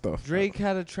Drake stuff. Drake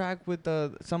had a track with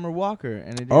Summer Walker and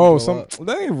it didn't Oh, blow up.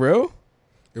 that ain't real.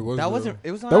 It was That real. wasn't.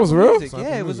 It was on That was Apple real? Music. It's on Yeah,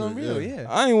 Apple it was on Music, real. yeah. Yeah.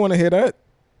 I ain't want to hear that.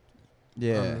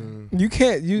 Yeah. You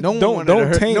can't. You No one don't wanted to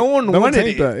hurt- taint. no one don't wanted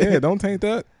taint it. that. Yeah, don't taint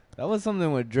that. That was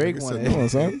something what Drake Nigga said wanted. no one on,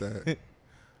 son. said that.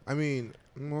 I mean,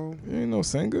 well, You ain't no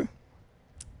singer.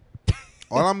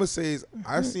 all I'm gonna say is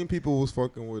I've seen people was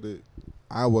fucking with it.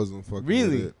 I wasn't fucking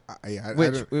Really? with it. I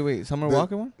Which didn't- wait, Summer the-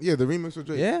 Walker one? Yeah, the remix with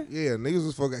Drake. Yeah? yeah, niggas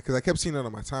was fucking because I kept seeing it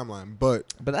on my timeline,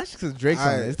 but But that's just because Drake's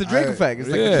on it. It's the Drake effect. It's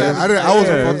like Yeah. the Travis I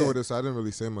wasn't Yeah. fucking with it, so I didn't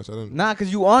really say much. I didn't. Nah,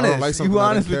 because you honest. like something you I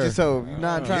honest didn't with care. yourself. You're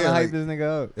not trying Yeah, to hype like- this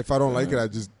nigga up. If I don't like it, I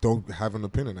just don't have an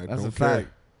opinion. I That's don't a care. fact.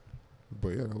 But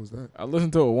yeah, that was that. I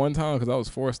listened to it one time because I was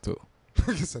forced to.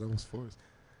 Like I said, I was forced.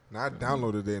 Now I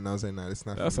downloaded it and I was like, nah, it's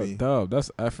not That's for a me. dub.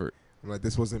 That's effort. I'm like,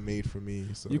 this wasn't made for me.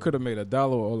 So You could have made $1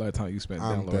 all that time you spent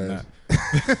I'm downloading dead.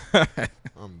 that.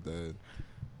 I'm dead.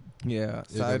 Yeah. Yeah,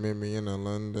 So they made me in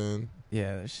London.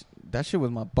 yeah, that shit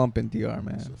was my bump in DR, It's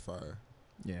man. a fire.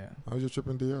 Yeah. How was your trip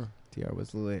in DR? DR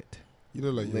was lit. You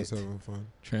look like you was Lit. having fun.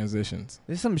 Transitions.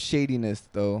 There's some shadiness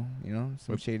though, you know?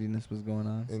 Some shadiness was going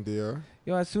on. In DR?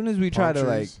 Yo, as soon as we try Palm to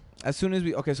like trees? as soon as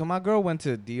we okay, so my girl went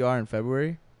to DR in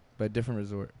February, but a different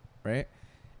resort, right?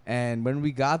 And when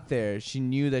we got there, she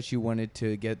knew that she wanted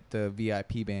to get the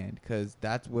VIP band because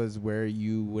that was where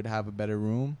you would have a better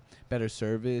room, better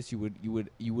service. You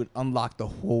would unlock the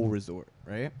whole resort,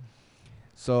 right?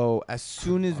 So as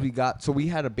soon as we got, so we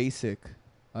had a basic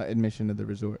admission to the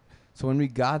resort. So when we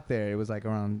got there, it was like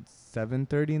around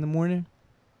 7:30 in the morning.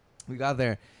 We got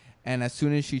there, and as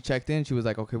soon as she checked in, she was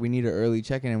like, "Okay, we need an early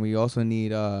check-in, and we also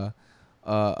need a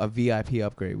VIP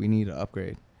upgrade. We need an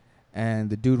upgrade." And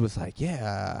the dude was like,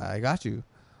 "Yeah, I got you.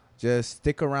 Just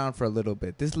stick around for a little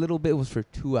bit." This little bit was for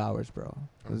 2 hours, bro.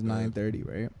 It was I'm dead. 9:30,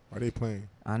 right? Are they playing?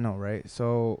 I know, right?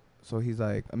 So he's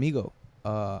like, "Amigo,"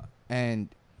 and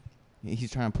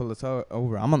he's trying to pull us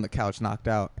over. I'm on the couch, knocked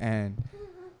out, and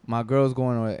my girl's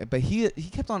going on. But he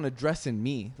kept on addressing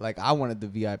me like I wanted the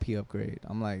VIP upgrade.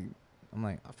 I'm like,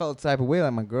 I felt the type of way.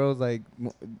 Like my girl's like,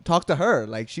 talk to her.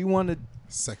 Like she wanted.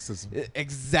 Sexism.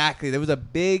 Exactly. There was a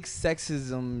big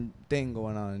sexism thing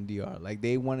going on in DR. Like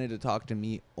they wanted to talk to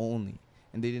me only,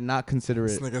 and they did not consider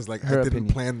This it. nigga's like, her I didn't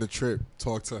opinion. plan the trip.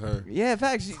 Talk to her. Yeah, in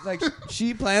fact,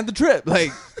 she planned the trip.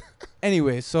 Like,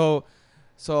 anyway, so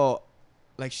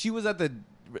like she was at the.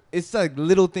 It's like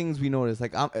little things we noticed.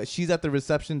 Like she's at the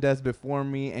reception desk before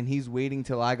me, and he's waiting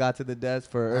till I got to the desk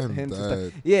for I'm him to dead.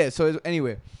 start. Yeah. So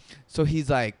anyway, so he's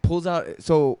like pulls out.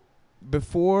 So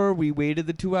before we waited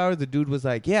the 2 hours, the dude was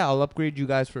like, "Yeah, I'll upgrade you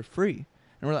guys for free."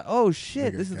 And we're like, "Oh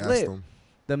shit, Nigga this is gassed lit." him.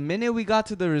 The minute we got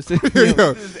to the reception,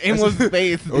 Yo, Amos'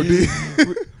 face.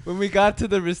 OD. When we got to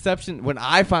the reception, when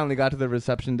I finally got to the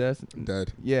reception desk,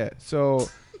 Dead. yeah. So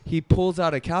he pulls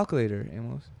out a calculator,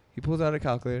 Amos. He pulls out a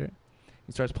calculator.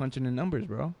 He starts punching in numbers,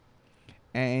 bro.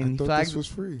 And I he thought flags. this was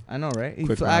free. I know, right? He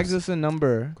Quick flags maths. us a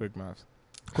number. Quick maths.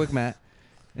 Quick Matt.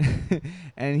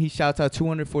 And he shouts out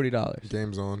 $240.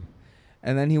 Game's on.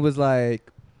 And then he was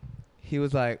like,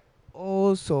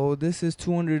 oh, so this is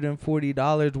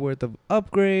 $240 worth of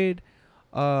upgrade.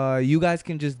 You guys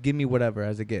can just give me whatever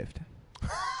as a gift.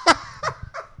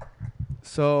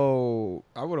 So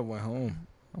I would have went home.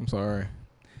 I'm sorry.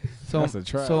 So That's a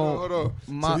trap. so Hold on.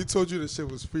 So my- he told you the shit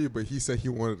was free, but he said he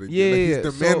wanted a gift. Yeah, Like, yeah, he's yeah.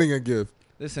 demanding a gift.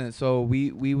 listen, so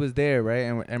we was there,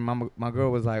 right? And my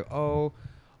girl was like, "Oh,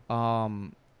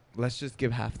 let's just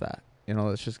give half that. You know,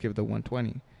 let's just give the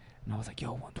 120." And I was like, "Yo,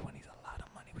 120 is a lot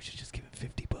of money. We should just give him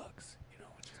 $50, you know?"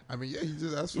 I mean, yeah, he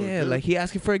just asked for a Yeah, gift. like he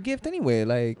asking for a gift anyway,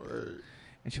 like. Right.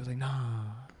 And she was like, "Nah,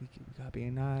 we gotta be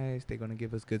nice. They're gonna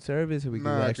give us good service, so we give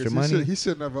Nah, them extra 'cause money." he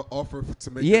should never offer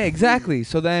to make. Yeah, it free. exactly.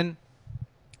 So then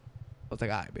I was like,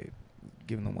 "All right, babe,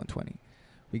 give him the 120."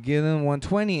 We give him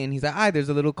 120, and he's like, "All right, there's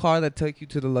a little car that takes you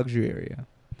to the luxury area."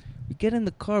 We get in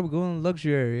the car, we go in the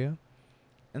luxury area,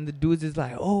 and the dude's is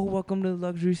like, "Oh, welcome to the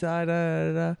luxury side. Da,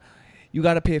 da, da. You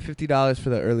gotta pay $50 for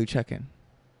the early check-in."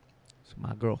 So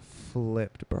my girl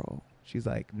flipped, bro. She's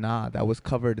like, "Nah, that was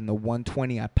covered in the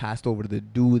 120 I passed over to the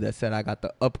dude that said I got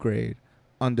the upgrade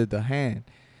under the hand."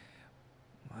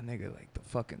 My nigga, like, the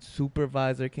fucking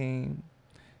supervisor came.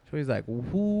 So he's like,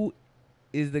 "Who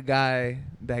is the guy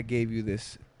that gave you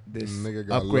this Nigga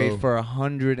got upgrade low. for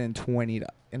 $120?"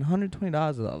 And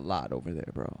 $120 is a lot over there,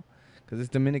 bro, because it's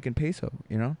Dominican peso,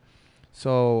 you know.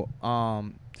 So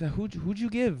so who'd you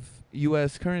give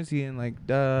U.S. currency, and like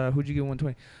who'd you give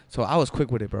 120? So I was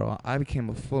quick with it, bro. I became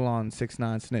a full on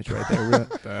 6'9" snitch right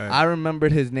there. I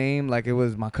remembered his name like it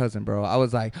was my cousin, bro. I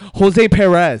was like, Jose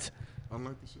Perez, I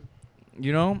like the shit.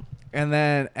 you know. And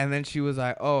then she was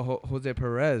like, "Oh, Jose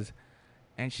Perez,"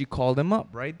 and she called him up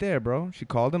right there, bro. She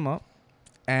called him up,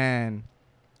 and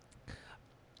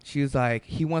she was like,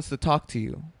 "He wants to talk to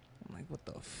you." I'm like, "What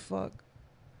the fuck?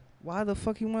 Why the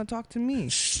fuck you want to talk to me?"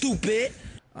 Stupid.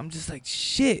 I'm just like,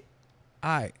 "Shit."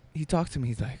 Alright, he talked to me.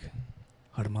 He's like,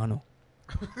 "Hermano,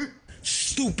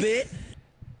 Stupid.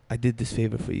 I did this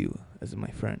favor for you as my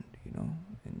friend, you know,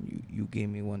 and you gave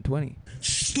me 120.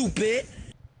 Stupid.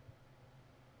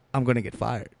 I'm gonna get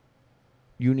fired.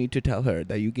 You need to tell her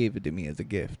that you gave it to me as a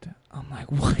gift." I'm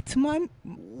like, "What, mom?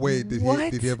 Wait, did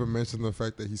What?" he ever mention the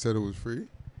fact that he said it was free?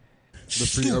 The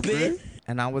free Stupid. upgrade?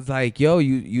 And I was like, "Yo,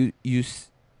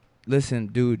 listen,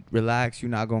 dude, relax. You're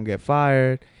not gonna get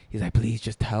fired." He's like, "Please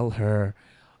just tell her,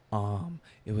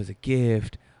 it was a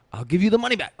gift. I'll give you the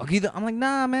money back. I'm like,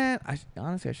 "Nah, man.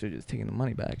 Honestly, I should have just taken the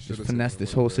money back. Should've Just finesse taken the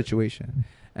this money whole back. situation."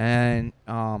 And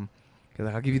he's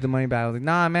like, "I'll give you the money back." I was like,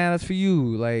 "Nah, man, that's for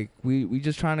you. Like, we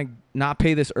just trying to not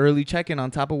pay this early check-in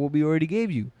on top of what we already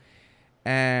gave you."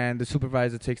 And the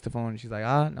supervisor takes the phone and she's like,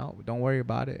 "No, don't worry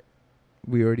about it.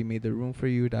 We already made the room for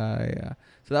you." So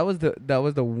that was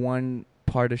the one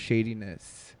part of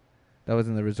shadiness that was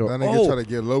in the resort. That nigga try to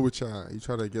get low with y'all. He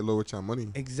try to get low with y'all money.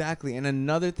 Exactly. And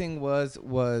another thing was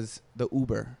the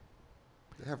Uber.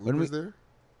 They have When Ubers we- there?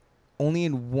 Only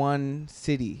in one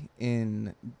city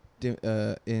in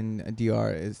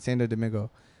DR is Santo Domingo.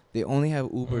 They only have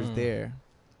Ubers there.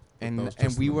 That And was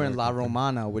just we an were in La American thing.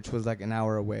 Romana, which was like an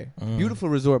hour away. Beautiful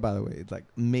resort, by the way. It's like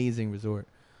amazing resort.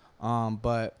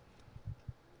 But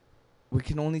we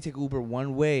can only take Uber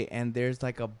one way, and there's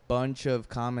like a bunch of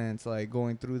comments like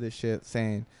going through this shit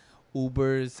saying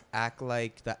Ubers act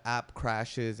like the app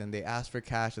crashes and they ask for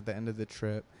cash at the end of the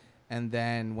trip, and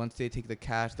then once they take the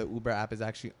cash, the Uber app is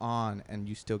actually on and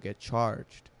you still get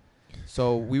charged.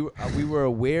 So we were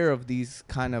aware of these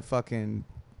kind of fucking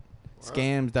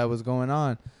scams that was going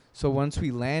on. So once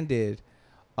we landed,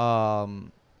 a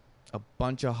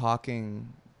bunch of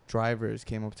hawking drivers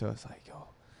came up to us like, "Yo,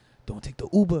 don't take the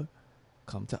Uber.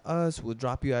 Come to us. We'll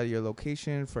drop you at your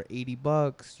location for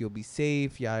 $80. You'll be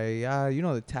safe." Yeah. You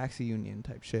know, the taxi union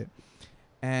type shit.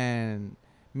 And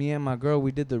me and my girl,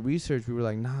 we did the research. We were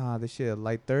like, "Nah, this shit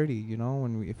light 30, you know,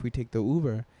 if we take the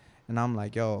Uber." And I'm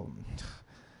like, "Yo,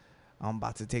 I'm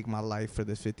about to take my life for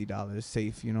this $50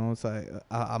 safe, you know." So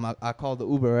I called the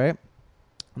Uber, right?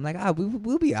 I'm like,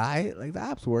 we'll be all right. Like, the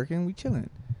app's working. We chilling.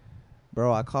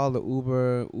 Bro, I called the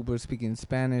Uber. Uber speaking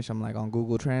Spanish. I'm like on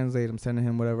Google Translate. I'm sending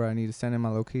him whatever I need to send him, my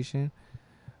location.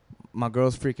 My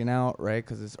girl's freaking out, right?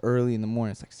 Because it's early in the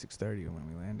morning. It's like 6:30 when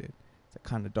we landed. It's like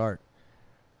kind of dark.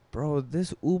 Bro,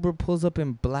 this Uber pulls up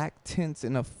in black tints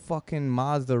in a fucking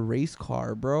Mazda race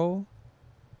car, bro.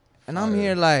 And I'm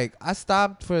here like, I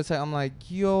stopped for a second. I'm like,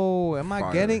 yo, am I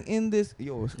Fire. getting in this?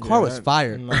 Yo, this car was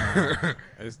fire. Nah,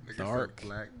 it's Nigga said dark.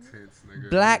 Black tints, nigga.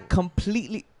 Black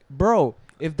completely. Bro,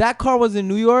 if that car was in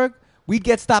New York, we'd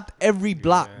get stopped every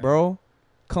block, Yeah. bro.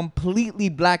 Completely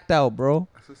blacked out, bro.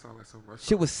 That shit sound like some Russian.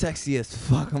 Shit was sexy as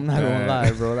fuck. I'm not gonna Yeah.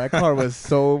 lie, bro. That car was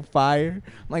so fire.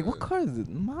 I'm like, what car is it?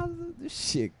 Mazda? This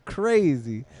shit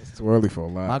crazy. It's too early for a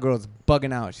lot. My girl's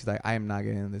bugging out. She's like, I am not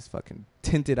getting in this fucking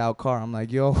tinted out car. I'm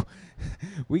like, yo,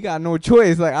 we got no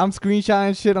choice. Like, I'm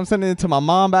screenshotting shit. I'm sending it to my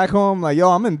mom back home. Like,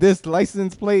 yo, I'm in this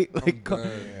license plate. Like,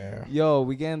 Yeah. yo,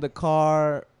 we get in the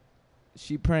car.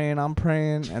 She praying, I'm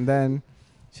praying, and then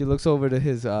she looks over to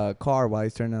his car while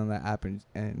he's turning on the app,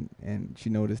 and she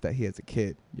noticed that he has a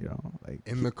kid. You know, like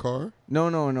In the car?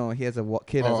 no, he has a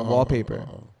kid as a wallpaper.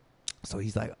 So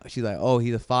she's like, oh,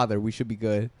 he's a father. We should be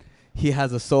good. He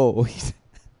has a soul.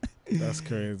 That's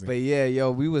crazy. But yeah,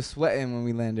 yo, we was sweating when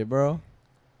we landed, bro.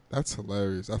 That's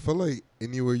hilarious. I feel like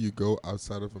anywhere you go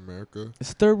outside of America,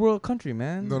 It's third world country,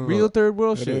 man. No, Real third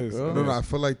world It shit, is. bro. no, I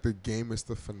feel like the game is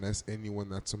to finesse anyone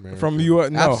that's American. From you,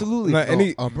 no, Absolutely. not No,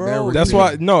 any. American. That's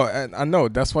why. No, I know.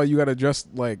 That's why you gotta dress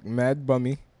like mad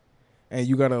bummy, and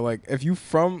you gotta like if you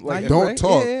from like Nah, Don't right?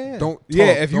 talk. Yeah. Don't talk. yeah,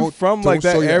 if you Don't- from don't like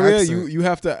that show your area, accent. you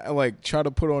have to like try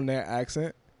to put on their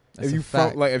accent. That's if a you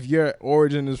fact. from like if your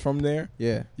origin is from there,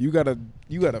 Yeah. you gotta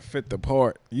fit the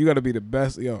part. You gotta be the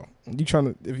best. Yo, you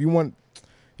trying to if you want,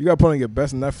 you gotta put on your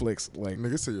best Netflix like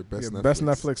Nigga say your best your Netflix. best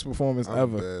Netflix performance I'm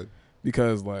ever dead.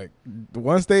 because like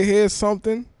once they hear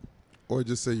something, Or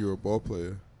just say you're a ball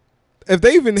player. if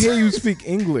they even hear you speak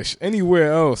English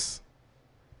anywhere else,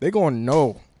 they gonna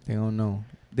know. They don't know.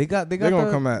 They got gonna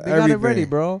the- come at they got it ready, everything.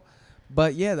 bro.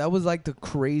 But yeah, that was like the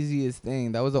craziest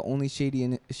thing. That was the only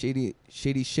shady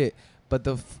shit. But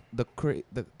the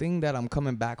thing that I'm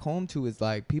coming back home to is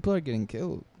like people are getting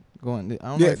killed. I don't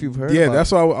know if you've heard. Yeah, about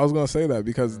that's why I was gonna say that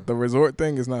because the resort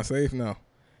thing is not safe now.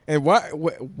 And why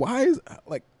is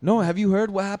like No, have you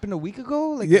heard what happened a week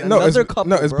ago? Like yeah no another it's couple.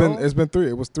 no it's bro. been three.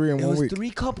 It was three in It one was week. 3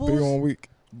 couples. 3 in 1 week.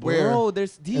 Bro,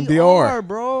 there's In DR, DR.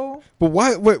 bro. But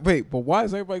why? Wait. But why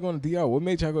is everybody going to DR? What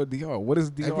made y'all go to DR? What is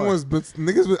DR? Everyone's been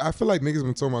niggas. I feel like niggas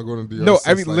been talking about going to DR. no,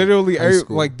 since, literally high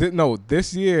school.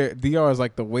 this year DR is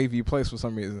like the wavy place for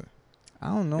some reason. I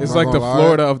don't know. It's I'm like not the gonna lie.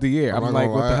 Florida of the year. I'm I'm not like,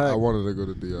 gonna what the lie, heck? I wanted to go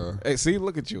to DR. Hey, see,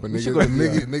 look at you. But We niggas, should go to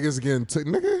DR. niggas getting took.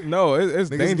 Nigga, No, it's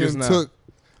niggas dangerous getting now. took.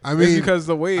 I It's mean, because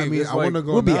the wave. I mean, it's I like, want to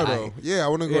go we'll be now aight. though. Yeah, I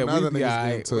want to go Yeah, now we that be niggas aight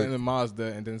getting in took. the Mazda,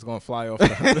 and then it's gonna fly off.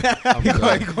 I'm you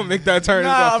done. gonna make that turn? Nah,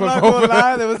 and I'm it's not gonna gonna flip over.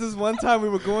 lie. There was this one time we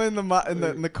were going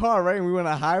in the car, right? And we went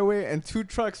on a highway, and 2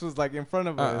 trucks was like in front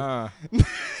of us. You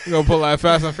gonna pull like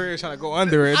Fast and Furious trying to go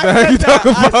under it. I You said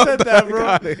talking that, about I said that, bro.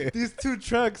 Got it. These 2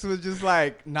 trucks was just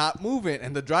like not moving,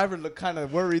 and the driver looked kind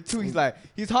of worried too. He's like,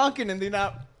 he's honking, and they're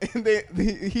not. And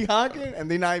he honking, and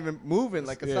they're not even moving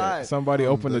like Yeah, aside. somebody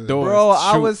opened the dead. door. Bro, and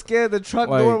I shoot. was scared the truck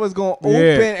Like, door was gonna open,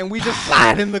 yeah. and we just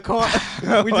slide in the car.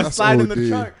 We just That's slide in the OD.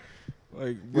 truck. Like,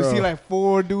 You bro. see like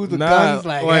 4 dudes with Nah, guns,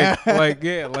 like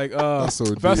That's so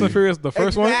Fast and deep. Furious. The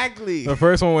first one. exactly. The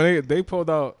first one when they pulled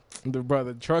out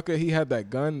the trucker, he had that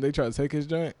gun. They tried to take his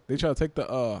joint. They tried to take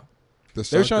the The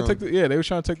They were trying to shotgun. take they were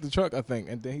trying to take the truck, I think,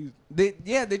 and then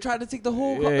They tried to take the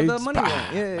whole Yeah, he the just money. pow.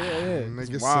 Yeah. Nigga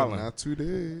said wildin'. not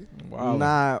today. wow.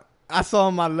 Nah, I saw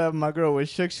on my left. My girl was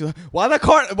shook. She was like,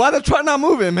 "Why the truck not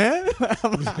moving, man?"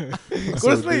 I'm like, That's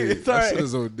Go to OD. sleep. It's That alright. shit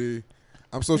is OD.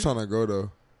 I'm still trying to go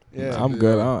though. Yeah. I'm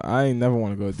good. I ain't never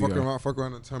want to go to DR. Fuck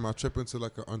around and turn my trip into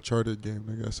like an Uncharted game.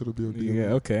 Nigga, that shit'll be OD. Yeah,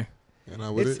 okay. And I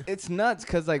with It's it. it's nuts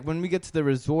because like when we get to the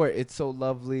resort, it's so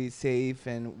lovely, safe,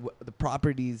 and the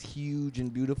property is huge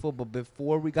and beautiful. But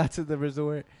before we got to the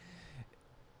resort,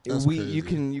 That's you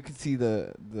crazy. can see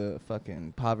the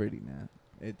fucking poverty, man.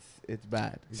 It's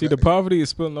bad. See, the poverty is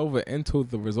spilling over into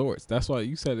the resorts. That's why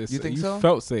you said it's You think so?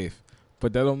 felt safe,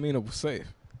 but that don't mean it was safe.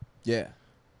 Yeah.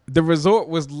 The resort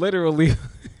was literally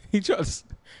he tried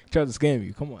to scam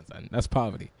you. Come on, son. That's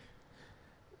poverty.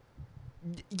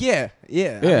 Yeah.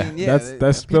 Yeah, I mean, that's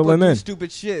people spilling do in.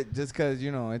 stupid shit just because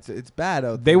it's bad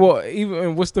out They there. will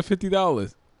even what's the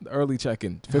 $50 early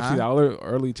check-in? $50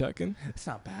 early check-in. It's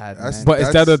not bad, That's- man. But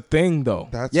is that a That's- thing though?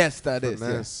 That's Yes, that is,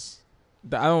 finesse.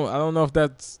 I don't know if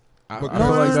that's. I But feel no,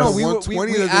 like no, that's. we-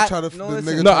 120 that at- they try to no, the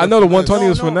listen. nigga No, try I to know the finesse. 120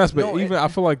 was No, finesse, but no, even I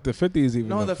feel like the 50 is even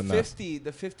No, a the finesse.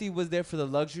 50 was there for the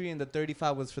luxury, and the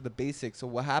 35 was for the basic. So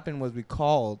what happened was we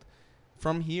called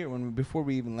from here before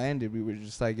we even landed. We were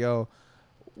just like, "Yo,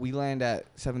 we land at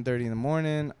 7:30 in the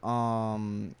morning.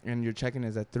 And your check-in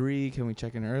is at 3. Can we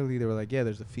check in early?" They were like, "Yeah,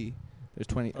 there's a fee. There's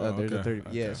 20. Oh, there's a okay, 30.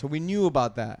 Yeah." okay. So we knew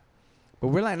about that, but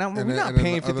we're like, "No, we're And then- not and then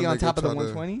paying the other 50 on nigga top of the try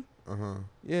to- 120." Uh-huh.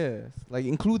 Yeah, like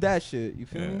include that shit. You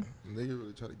feel Yeah. me? Nigga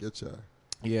really try to get ya.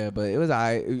 Yeah, but it was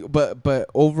but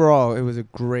overall it was a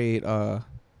great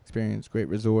experience, great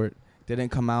resort. Didn't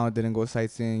come out, didn't go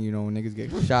sightseeing. You know, niggas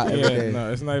get shot every day.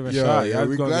 No, it's not even Yo, shot. yeah, Y'all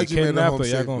we gonna glad get you made it kidnapped home or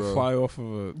y'all safe, gonna bro. fly off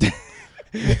of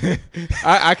a.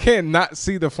 I can't not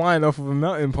see the flying off of a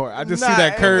mountain part. I just see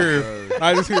that curve.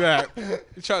 I just see that.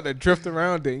 You try to drift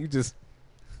around it, you just.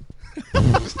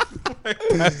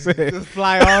 That's it. Just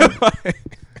fly off.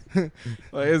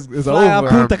 like it's Fly out over.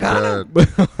 Punta Cana.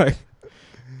 But like,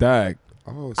 dag.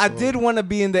 Oh, I so- did want to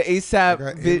be in the I got ASAP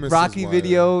Amos's Rocky wire.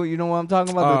 video. You know what I'm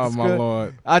talking about? Oh The my skirt.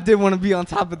 lord. I did want to be on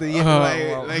top of the Oh,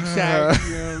 like my Shaq.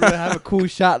 You know, really have a cool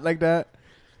shot like that.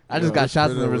 I just Yo, got which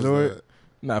shots in the video was resort. that?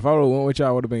 Nah, if I would have went with y'all,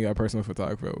 I would have been your personal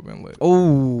photographer. It would have been lit.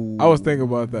 Oh, I was thinking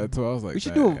about that too. I was like, we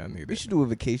should "Dang, do. I need We it." should do a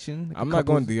vacation. Like I'm a not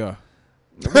going couples- DR.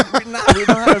 Nah, we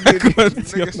don't have to be.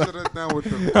 Nigga shut us down with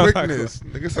the quickness.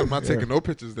 Nigga said I'm not taking no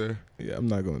pictures there. Yeah, I'm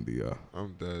not going DR.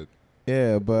 I'm dead.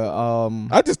 Yeah, but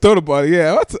I just thought about it.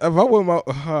 Yeah, if I went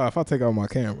if I take out my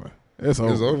camera, it's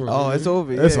over. It's over. oh, man. it's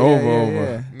over. It's Yeah, over. yeah, Over.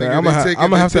 yeah. Nigga, I'm they gonna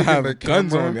taking- have they to have taking the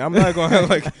guns camera. on me. I'm not gonna have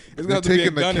like it's They're gonna have to be a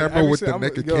taking the gun in camera every with si- the I'm-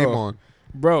 naked yo, came on.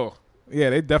 bro. Yeah,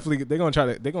 they're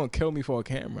gonna kill me for a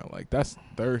camera. Like that's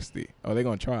thirsty. Oh, they're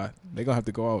gonna try. They're gonna have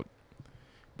to go out,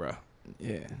 bro.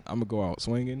 Yeah. I'm gonna go out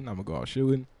swinging. I'm gonna go out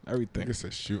shooting. Everything. Nigga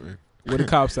said shooting. Where the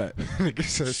cops at? Nigga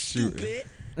said shooting.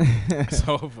 It's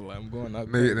over. Like, I'm going out.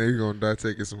 Nigga gonna die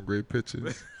taking some great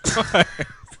pictures.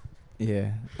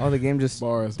 Yeah. Oh, the game just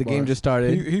Bars. the game bars. just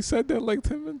started. He said that like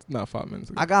 10 minutes, not 5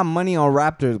 minutes ago. I got money on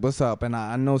Raptors. What's up? And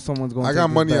I know someone's going. I to got take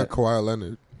this money on bet. Kawhi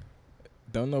Leonard.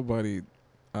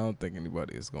 I don't think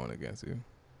anybody is going against you.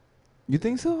 You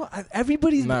think so?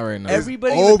 Everybody's Not right now.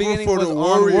 Everybody in the beginning was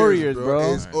on Warriors,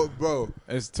 bro. It's, bro,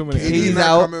 It's too many. KD's KD's not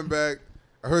out. coming back.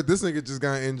 I heard this nigga just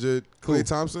got injured. Klay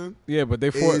Thompson. Yeah, but they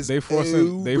Is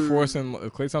forcing over.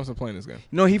 Klay Thompson playing this game.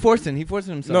 No, he forced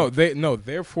himself.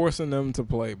 They're forcing them to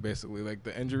play basically. Like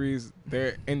the injuries,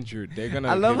 they're injured. They're gonna.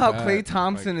 I love get how bad. Klay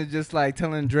Thompson is just like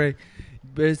telling Drake,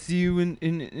 "Better see you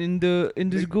in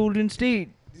this Golden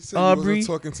State." He said Aubrey. he wasn't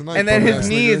talking tonight. And then bum his ass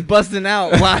knee nigga. is busting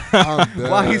out while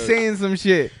while he's dead. saying some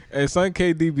shit. And son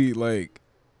KD be like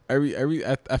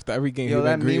after every game. Yo, he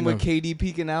that been meme greeting with them. KD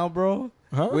peeking out, bro.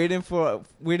 Huh? Waiting for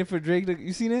Drake.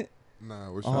 You seen it?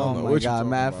 Nah, what Oh know my what you god, talking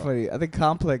mad about. funny. I think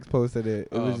Complex posted it.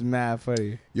 It was mad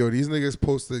funny. Yo, these niggas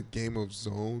posted Game of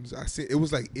Zones. I see it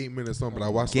was like 8 minutes long, but I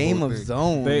watched Game the whole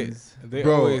of thing. Zones. They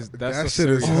Bro, always that's that a shit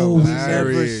is serious- Oh, we never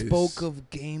hilarious. spoke of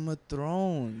Game of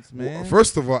Thrones, man. Well,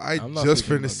 first of all, I I'm not just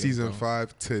speaking finished about Game of season Thrones.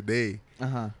 5 today.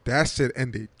 Uh-huh. That shit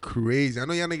ended crazy. I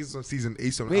know y'all niggas on season 8,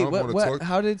 so I Wait, don't want to what? talk.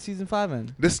 How did season 5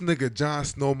 end? This nigga Jon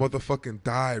Snow motherfucking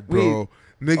died, bro. Wait.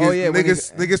 Niggas, Oh, yeah, when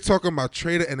niggas talking about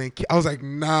Trader, and then I was like,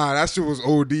 nah, that shit was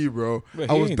OD, bro. But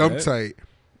I he was ain't dumb dead. tight.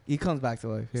 He comes back to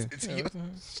life. Yeah. It's, shut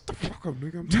the fuck up,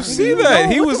 nigga. I'm You tired. see No,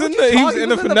 that? He what was the- in what the you he was talking- in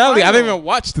the he was in the finale. I didn't final. even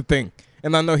watch the thing,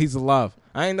 and I know he's alive.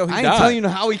 I didn't know he I died. ain't telling you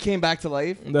how he came back to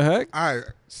life. The heck? All right,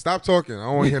 stop talking. I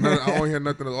don't want to hear nothing. I don't want to hear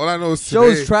nothing else. All I know is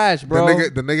Show's today, trash, bro.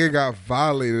 The nigga got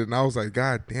violated, and I was like,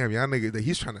 God damn, y'all niggas.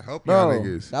 He's trying to help y'all Bro,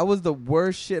 niggas. that was the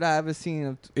worst shit I ever seen.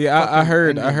 Of Yeah, I fucking heard.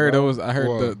 ending, I heard bro. it was. I heard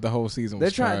What? the whole season. They're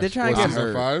Was trying- trash. they're trying to Well, get- I heard-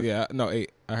 Season 5? Yeah, no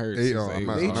 8. I heard. Eight, season oh, 8 I'm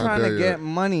was They not trash. trying to there get yet.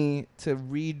 money to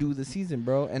redo the season,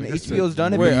 bro. And Niggas HBO's said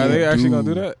done it. do Wait, are they Dude. actually gonna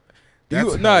do that?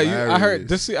 That's I hilarious. heard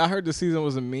this. I heard the season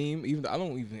was a meme. Even though I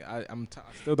don't even. I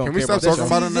still don't. Can we care stop about talking that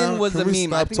about show. it season now? was Can a we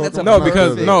meme. I stop think talking that's a about No, it? because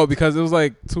perfect. because it was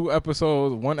like 2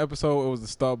 episodes. One episode it was the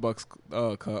Starbucks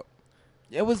cup,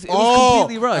 It was Oh,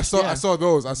 completely rushed. I saw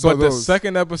those. I saw but the those.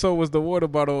 second episode was the water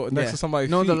bottle next Yeah. to somebody's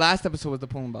No, feet. the last episode was the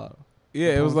Puma bottle.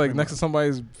 Yeah, it was Puma like Spring next to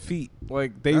somebody's feet.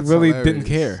 Like they That's really didn't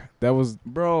hilarious. care. That was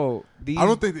Bro, these I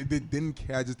don't think they didn't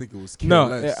care. I just think it was no.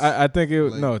 careless. I think it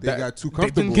was Like, no. They that, got too they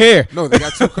comfortable. didn't care. No, they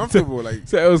got too comfortable. Like,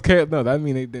 So it was care. No, that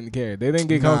mean they didn't care. They didn't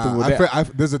get comfortable.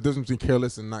 there's a difference between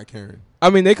careless and not caring. I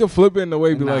mean, they could flip it in a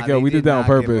way, be Nah, like, "Yo, they we did that on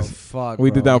not give a purpose. fuck,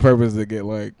 We did that bro. on purpose to get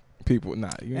like people." Nah,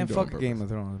 you And ain't fuck doing Game of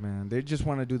Thrones, man. They just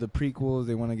want to do the prequels.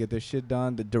 They want to get their shit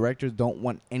done. The directors don't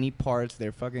want any parts.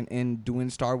 They're fucking in doing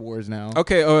Star Wars now.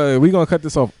 Okay, we gonna cut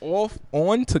this off.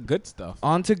 On to good stuff.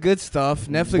 On to good stuff.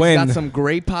 Netflix When? got some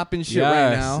great popping shit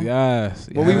right now. Yes.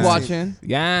 What we yes. watching?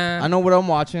 Yeah. I know what I'm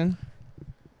watching.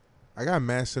 I got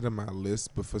mad shit on my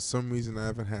list, but for some reason I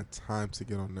haven't had time to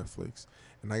get on Netflix,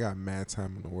 and I got mad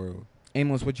time in the world.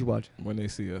 Amos, what you watching? When they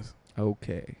see us,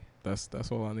 Okay. that's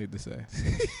all I need to say.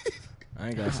 I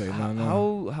ain't gotta say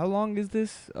no. How long is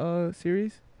this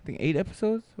series? I think 8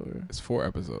 episodes or It's 4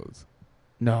 episodes.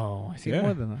 no? I see Yeah.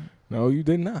 more than that. No, you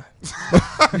did not.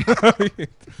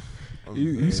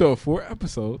 you saw 4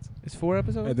 episodes, It's 4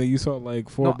 episodes. and then you saw like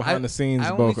 4 No, behind the scenes.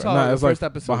 I only both. saw Nah, the it's like first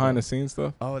episode, behind though. the scenes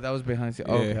stuff. Oh, that was behind the scenes.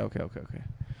 Yeah. Okay.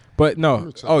 But no.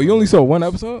 me check Oh, you my only saw numbers. one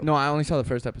episode? No, I only saw the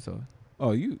first episode.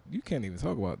 Oh, you can't even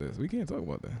talk about this. We can't talk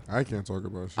about that. I can't talk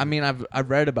about shit. I mean, I've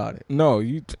read about it. No,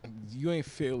 you ain't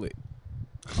feel it.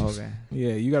 Okay.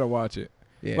 Yeah, you gotta watch it.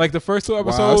 Yeah. Like the first 2 wow,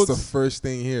 episodes, that's the first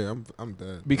thing here. I'm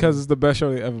dead. because it's the best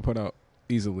show they ever put out.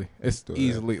 Easily, it's Do that.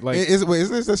 easily like Isn't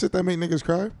this that shit that make niggas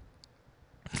cry?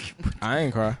 I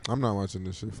ain't cry. I'm not watching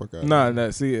this shit. Fuck out. Nah,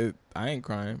 that see, I ain't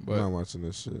crying, I'm but not watching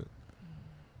this shit.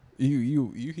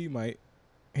 he might.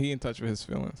 He in touch with his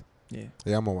feelings. Yeah.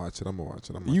 Yeah, I'm gonna watch it.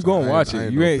 You gonna watch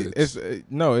it? You no ain't. bitch. It's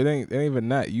no, it ain't even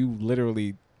that. You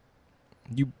literally,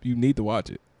 you need to watch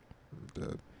it. I'm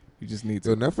dead. You just need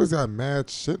Yo, to. Netflix got mad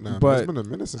shit now. But- It's been a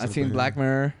minute since I I've seen been Black here.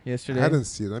 Mirror I yesterday. didn't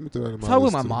see it. Let me throw that in I my saw it with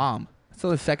list my too. mom. I saw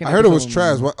the second. I heard it was episode with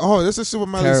trash. my mom. What? Oh, this is shit with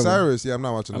Miley Terrible. Cyrus. Yeah, I'm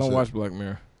not watching I this don't shit. watch Black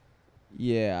Mirror.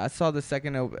 Yeah, I saw the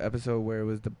second episode where it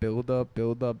was the build up,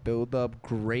 great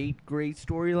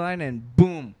storyline, and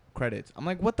boom, credits. I'm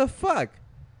like, what the fuck?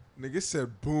 Nigga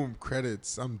said boom,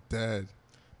 credits. I'm dead.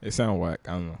 It sound whack.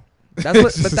 I don't know. That's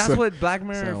what, but that's what Black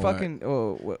Mirror Sound fucking.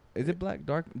 Oh, what is it?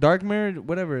 Dark Mirror,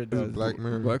 whatever it Is does. it Black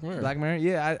Mirror? Black Mirror. Black Mirror.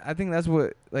 Yeah, I think that's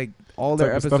what like all Type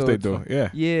their of episodes. stuff they do. Yeah.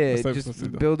 Yeah, That's type of just stuff they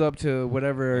do. build up to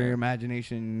whatever Yeah. your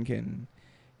imagination can,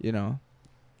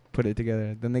 put it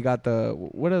together. Then they got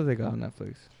what else they got on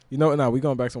Netflix? You know, we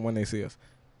going back to When They See Us.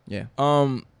 Yeah.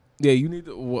 Yeah, you need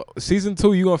to. Season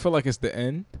 2, you gonna feel like it's the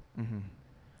end, Mm-hmm.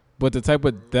 but the type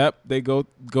of depth they go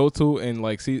to in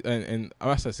like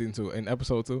I said season 2 in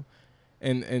episode 2,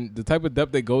 and the type of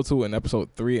depth they go to in episode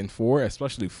 3 and 4,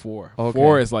 especially 4. Okay.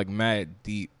 4 is like mad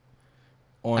deep.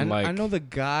 I know the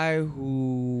guy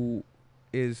who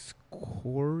is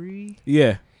Corey.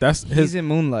 Yeah, that's He's his. in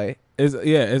Moonlight. His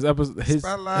episode. His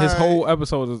Spotlight. whole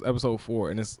episode is episode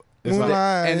 4, and it's like,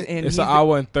 Moonlight. And it's he's an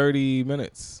hour and 30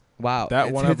 minutes. wow. That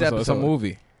it's one his episode. It's a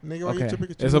movie. Nigga, why you Okay.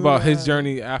 tripping? It's about his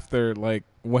journey after like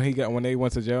when they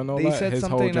went to jail and all They that. said His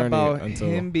whole something journey about until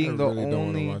him being the don't wanna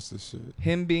only watch this shit.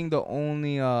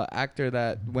 actor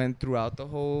that went throughout the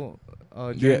whole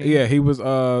yeah, journey. yeah, he was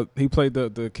he played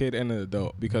the kid and the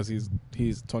adult because he's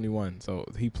 21, so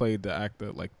he played the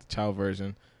actor like the child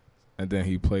version, and then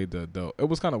he played the adult. It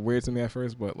was kind of weird to me at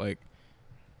first, but like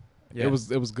Yeah. it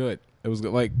was good. It was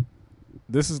good. Like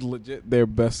this is legit their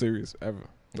best series ever.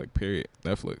 Like period.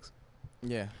 Netflix.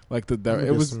 Yeah. Like I'm gonna it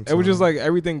get was some just time. like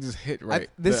everything just hit right.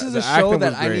 This is The a show acting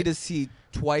that was I great. need to see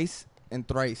twice and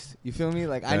thrice. You feel me?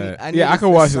 Like I need. I can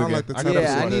watch it sound again. like the I type can of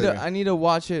Yeah, show I watch need it to. again. I need to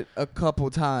watch it a couple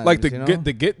times. Like you know?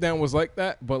 the Get Down was like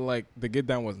that, but like the Get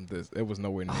Down wasn't this. It was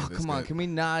nowhere near Oh this. come on, good. can we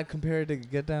not compare it to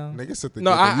Get Down? Nigga said the No,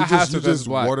 Get Down. I You have just, to. you That's just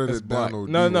black. watered That's it down. black. OD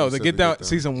No, when no, you the said Get Down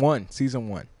Season season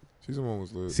 1. Season one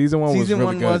was lit. Season 1 was Season really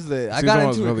one good. was lit. I Season got one into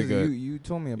was it really 'cause good. you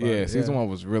told me about Yeah, it. season 1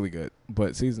 was really good,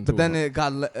 but season 2. But then it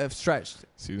got stretched.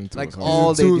 season 2 like was all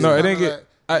hard. they Season do. two No, it is didn't kinda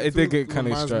get. It did two get kind of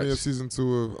reminds me of stretched. season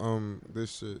 2 of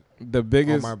this shit The on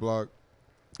biggest. my block.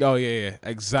 Oh yeah,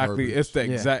 exactly. Garbage. It's the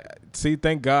Yeah. exact. See,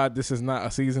 thank God this is not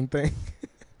a season thing.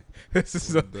 this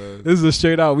is a I'm dead. this is a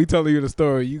straight out. We telling you the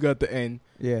story. You got the end.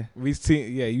 Yeah. We see,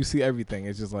 yeah, you see everything.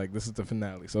 It's just like this is the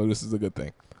finale, so this is a good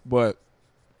thing. But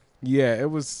yeah, it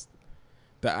was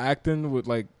the acting with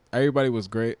like everybody was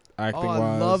great acting Oh, I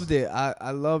wise. loved it.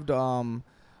 I loved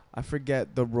I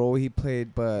forget the role he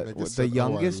played, but Nigga the said, "Oh, I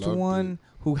youngest loved one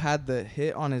who had the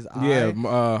hit on his eye.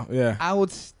 Yeah, yeah.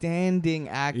 Outstanding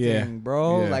acting, Yeah.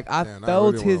 bro. Yeah. Like I Man, I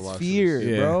felt really wanna his watch fear, this.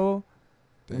 Yeah. bro.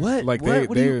 Damn. What? Like, what?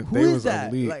 What do you, who they is was that?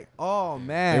 elite. Like, oh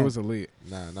man, It was elite.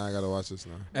 Now I gotta watch this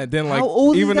now. And then How like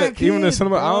old is even that even the kid,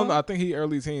 cinema. I bro? don't know. I think he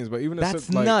early teens, but even the that's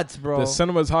like, nuts, bro. the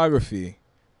cinematography,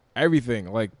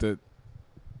 everything like the.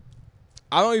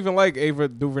 I don't even like Ava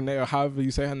DuVernay or however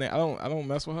you say her name. I don't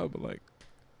mess with her, but like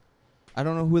I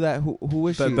don't know who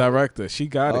is the she? director, she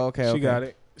got it. Oh, okay, she okay. got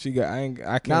it. She got. I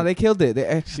can't. Nah, they killed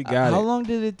it. She got how it. long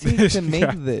did it take She to make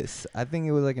got this? I think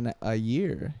it was like a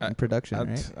year in production,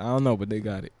 right? I don't know, but they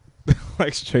got it.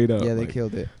 Like straight up. Yeah, they like,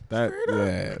 killed it. that.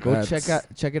 Yeah, Go that's-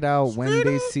 check it out when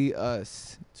they see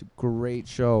us. It's a great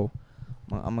show.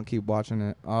 I'm gonna keep watching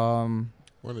it. One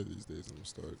of these days I'm gonna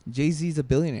start. Jay-Z's a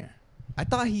billionaire. I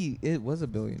thought it was a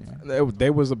billionaire. They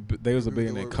was a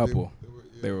billionaire were- couple. yeah.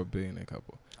 They were a billionaire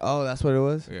couple. Oh, that's what it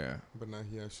was. Yeah. But now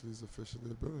he actually is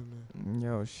officially a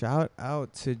billionaire. Yo, shout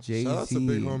out to Jay-Z. Shout out to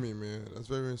Big Homie, man. That's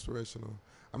very inspirational.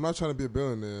 I'm not trying to be a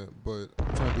billionaire, but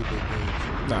I'm trying to be big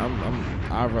things.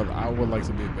 Nah, I would like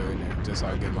to be a billionaire just so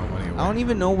I get my money away. I don't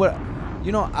even know what.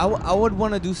 You know, I would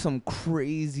want to do some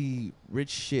crazy rich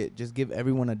shit. Just give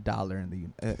everyone $1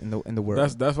 in the world.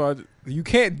 That's why you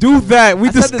can't do that. We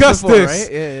I said discussed before, this.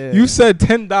 right? Yeah. You said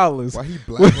 $10 Why he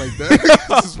black like that?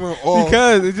 This is when all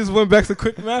because it just went back to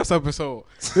Quick Maths episode.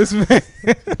 This man,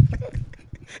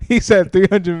 He said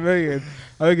 300 million.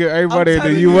 I'll give everybody in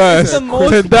telling the you, U.S. it's the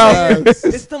most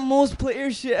 $10. It's the most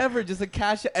player shit ever. Just a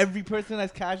cash. Every person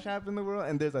has cash app in the world,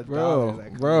 and there's a dollar.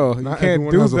 Like, Bro, you Not can't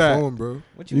everyone do has that. a phone, bro.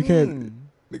 what you you can't- mean?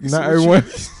 Nigga, see Not what everyone.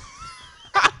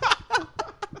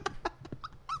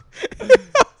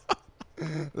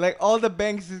 Like all the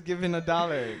banks is giving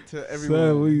 $1 to everyone.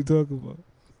 Son, what are you talking about?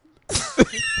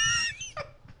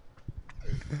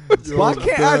 Yo, Why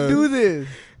can't I dad. do this?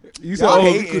 You said, Y'all oh,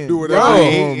 hating. You could do whatever Y'all you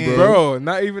hating. want, bro. bro,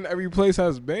 not even every place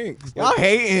has banks. Y'all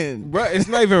hating, Bro, it's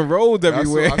not even rolled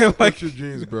everywhere. I support Like, your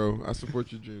dreams, bro. I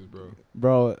support your dreams, bro.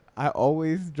 bro. I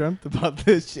always dreamt about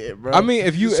this shit, bro. I mean,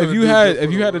 if you Just trying to do had good if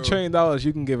for you the had world. $1 trillion,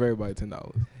 you can give everybody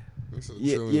 $10. That's a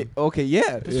yeah, trillion. okay,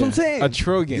 yeah. That's what I'm saying. $1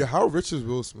 trillion. Yeah, how rich is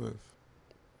Will Smith?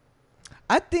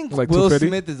 I think Like Will 250?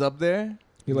 Smith is up there.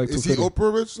 He like Is he 250.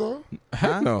 Oprah rich though?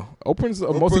 Heck Huh? no. Oprah's a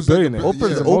Oprah's multi-billionaire. like a-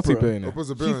 Oprah's yeah, a Oprah. multi-billionaire. Oprah's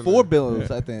a She billionaire. 4 billions,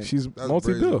 Yeah. I think. She's That's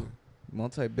multi-bill. crazy.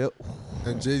 Multi-bill.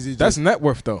 And Jay-Z. That's net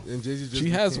worth though. And Jay-Z just She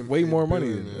has became way a more money.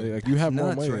 billionaire. Like you have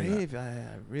more Nuts, money. right?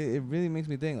 Than that. If it really makes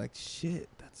me think like shit.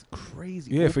 That's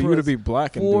crazy. Yeah, for you to Oprah's be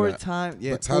black and do 4 that. times.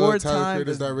 Yeah, But 4 Tyler times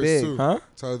Creator's as that rich big. too. Huh?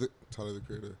 Tyler the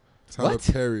Creator. Tyler What?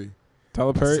 Perry.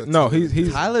 Tyler Perry? said No, Tyler.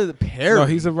 he's Tyler Perry. no,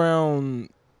 he's around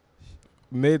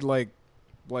mid like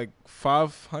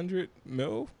 500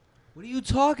 mil. What are you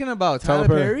talking about? Tyler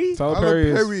Perry? Tyler Tyler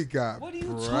Perry. Perry got What are you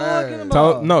bread. talking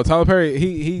about? Tyler Perry.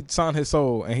 He signed his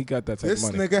soul and he got that type This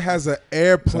of money. nigga has an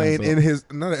airplane Sounds in his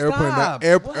not an airplane, Stop. that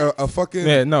air What? a fucking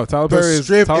Yeah, no, Tyler the Perry is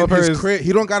strip Tyler in Perry his is crib.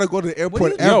 He don't gotta go to the airport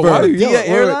What are you- ever. Yo, why do you- Dia Yo, wait.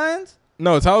 Airlines?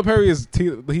 no. Tyler Perry is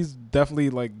he's definitely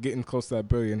like getting close to that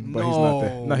billion, but he's not there.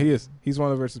 No. No, he is. He's one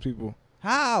of the richest people.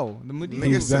 How? The Nigga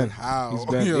He's said been. how? He's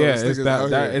been. Yo, Yeah, this it's nigga's that out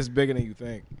that here. it's bigger than you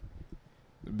think.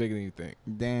 Bigger than you think.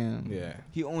 Damn. Yeah.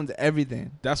 He owns everything.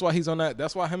 That's why he's on that.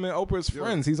 That's why him and Oprah's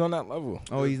friends. He's on that level.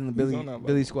 Oh, he's in the He's Billy on that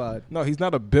Billy level. squad. No, he's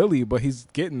not a Billy, but he's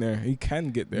getting there. He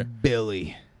can get there.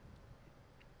 Billy.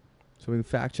 So we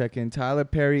fact checking. Tyler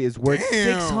Perry is worth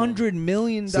Damn. $600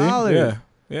 million. See?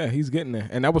 Yeah, he's getting there,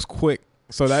 and that was quick.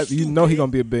 So that you know he's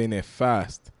gonna be a billionaire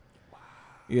fast.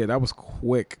 Yeah, that was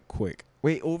quick.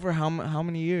 Wait, over how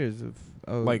many years of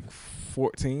Like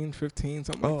 14, 15,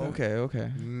 something Oh, like that.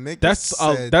 okay. Nigga That's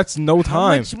said, no How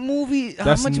time. much movie?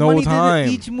 That's how much no money time.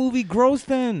 did each movie gross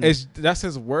then? That's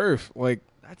his worth. Like,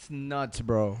 That's nuts,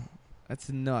 bro. That's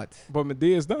nuts. but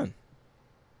Medea's done.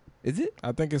 Is it?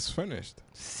 I think it's finished.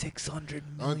 $600 million.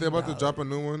 aren't they about to drop a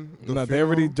new one? The No, they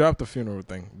already funeral? dropped the funeral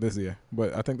thing this year,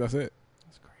 but I think that's it.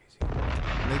 That's crazy.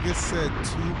 Nigga said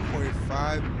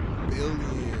 2.5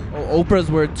 billion. Oh, Oprah's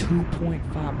worth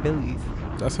 $2.5 billion.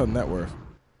 That's her net worth.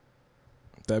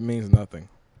 That means nothing.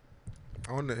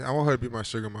 I want her to be my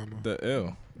sugar mama. The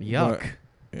ill. Yuck.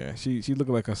 But, yeah, she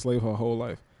looking like a slave her whole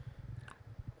life.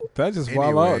 That just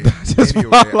Anyway, wild out. That just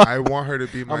anyway, wild out. I want her to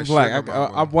be my I'm sugar black.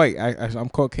 mama. I'm white. I'm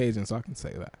Caucasian, so I can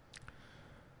say that.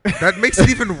 That makes it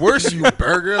even worse, you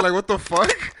burger. Like, what the fuck?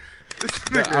 This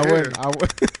nigga I here. wouldn't. I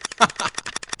would.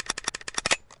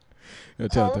 Yo,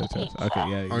 chill. Okay,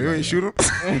 yeah. Oh, you ain't shoot him?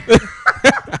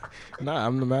 Nah,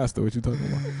 I'm the master. What you talking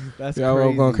about? That's Yeah, crazy.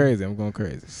 I'm going crazy. I'm going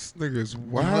crazy. This nigga's That's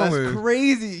wild.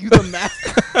 crazy. You the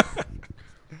master.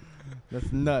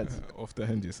 That's nuts. Off the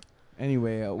hinges.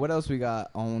 Anyway, what else we got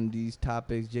on these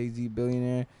topics? Jay-Z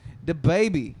billionaire, the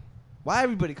baby. Why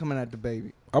everybody coming at the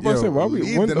baby? I'm about to say, why we?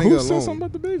 leave When, the who nigga said alone. something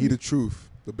about the baby? He the truth.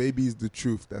 The baby's the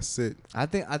truth. That's it. I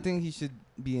think he should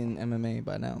be in MMA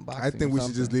by now. Boxing I think or we should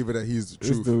just something. leave it at he's the This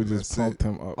truth. dude and just that's pumped it.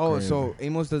 him up. Oh, crazy. so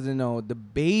Amos doesn't know the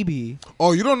baby.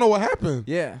 Oh, you don't know what happened?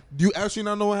 Yeah. Do you actually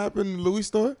not know what happened in Louis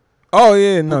store? Oh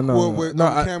yeah, no. With No,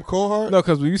 I- Cam Cohart? no,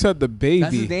 because when you said the baby.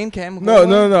 That's his name, Cam. No.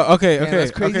 Cohart? Okay, Man, okay,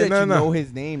 That's crazy okay. that you No. know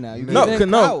his name now. You No, give No, him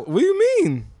no. clout. What do you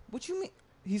mean? What you mean?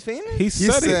 He's famous. He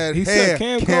said it. He "Hey, said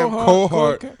Cam Cam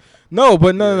Cohart. Cohart." No,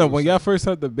 but no. Yeah, When he y'all said- first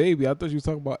had the baby, I thought you was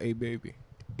talking about a baby.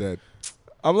 Dead.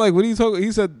 I'm like, what are you talking?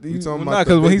 He said, We talking nah, about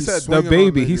because the when he baby said the swinging on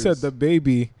baby, he said niggas. the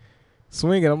baby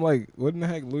swinging. I'm like, what in the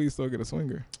heck? Louis still get a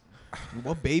swinger?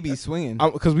 What baby swinging?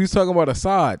 Because we was talking about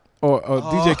Assad or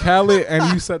DJ Khaled,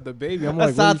 and you said the baby. I'm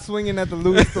like, Assad what swinging at the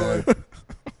Louis store.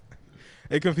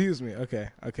 it confused me. Okay.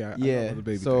 I know Yeah. the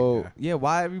baby So thing, yeah,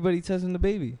 why everybody testing the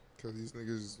baby? Because these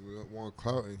niggas want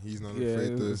clout and he's not yeah,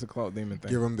 afraid it's to a clout demon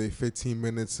thing. give him their 15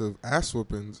 minutes of ass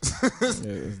whoopings. Yeah,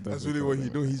 it's That's definitely really what clout he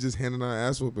demon. do. He's just handing out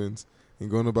ass whoopings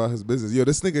and going about his business. Yo,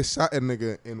 this nigga shot a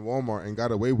nigga in Walmart and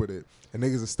got away with it. And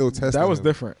niggas are still testing That was him.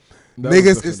 different. That was Niggas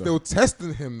different, is though. still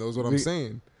testing him, though, is what I'm Be-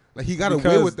 saying. Like, he got away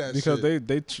Because- with that because shit.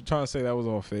 they trying to say that was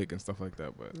all fake and stuff like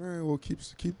that, but All right, well, keep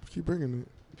bringing it.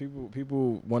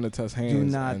 people want to test hands. Do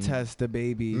not and test the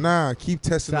baby. Nah, keep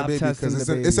testing Stop the baby testing because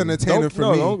the it's baby. entertainment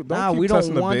for me. Don't Nah, keep we don't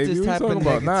testing the want baby. this What you type of talking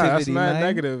about? Nah, that's negativity, mad man.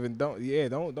 negative, and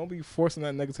don't be forcing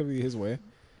that negativity his way.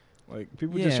 Like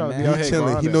people Yeah, just trying to man. be out He here chilling.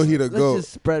 He grinding. know he the Let's goat.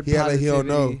 just spread He act like he don't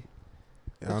know. positivity.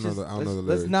 I don't know the Let's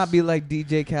lyrics. not be like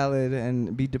DJ Khaled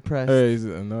and be depressed. Hey,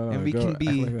 no, And we go can act be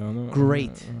like I don't know.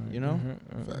 great, you know?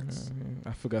 Facts.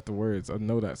 I forgot the words. I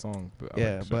know that song, but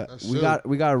Yeah, but That we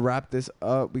should. gotta wrap this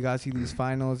up. We gotta see these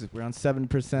finals. We're on 7%.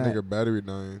 Nigga battery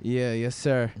dying. Yeah, yes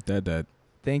sir. Dead.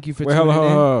 Thank you for Wait, tuning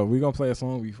hold in. We gonna play a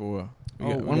song before. We Oh,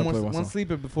 got- we gonna play one song.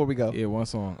 sleeper before we go. Yeah, one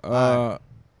song. Alright.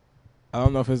 I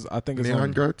don't know if it's. I think it's Neon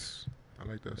on. Guards. I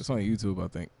like that. It's on YouTube. I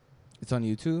think. It's on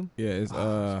YouTube. Yeah, it's Don't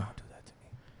do that to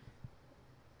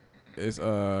me. it's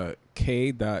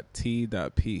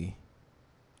K.T.P.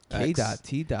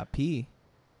 K.T.P.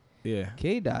 Yeah.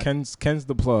 K. Ken's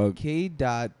the plug.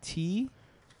 K.T.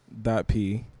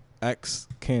 P X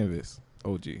Canvas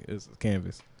OG. It's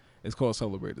Canvas. It's called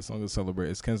Celebrate. The song is Celebrate.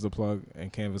 It's Ken's the plug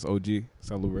and Canvas OG.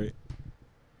 Celebrate.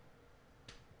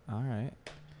 All right.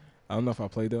 I don't know if I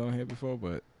played that on here before,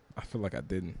 but I feel like I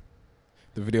didn't.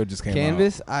 The video just came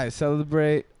Canvas. All right.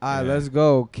 Celebrate. All right. Yeah. Let's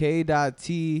go.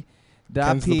 K.T.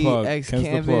 Ken's the P plug. X Ken's the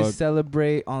plug. Canvas.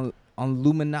 Celebrate on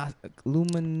Lumin. out.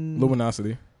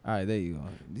 Luminosity. All right. There you go.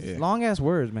 These Yeah. long ass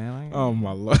words, man. Oh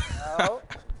my lord.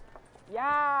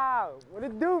 Yo, what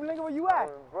it do, nigga? Where you at?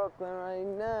 Brooklyn right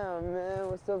now, man.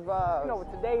 What's the vibe? You know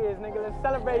what today is, nigga. Let's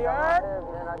celebrate, you heard? Yeah,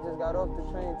 man. I just got off the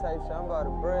train type shit. I'm about to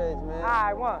bridge, man. All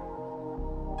right, one.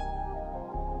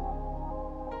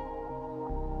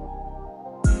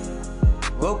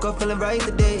 Woke up feeling right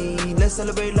today. Let's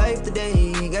celebrate life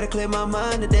today. Gotta clear my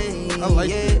mind today. I like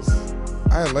this.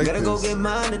 I like Gotta this. go get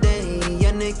mine today.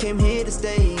 Young nigga came here to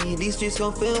stay. These streets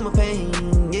gon' feel my pain.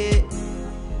 Yeah.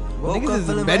 Woke Niggas up is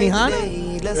feeling Benny right Hanna?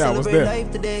 today. Let's Yeah, I was celebrate there.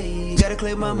 life today. Gotta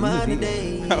clear my mind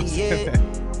today. Yeah.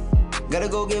 Gotta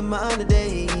go get mine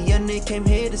today. Young nigga came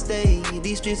here to stay.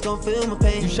 These streets gon' feel my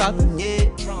pain. You shot this?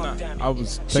 Yeah. I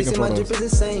was She taking said my drip photos.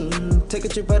 is insane. Take a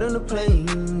trip right on the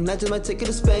plane. Not just my ticket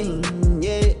to Spain.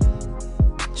 Yeah.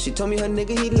 She told me her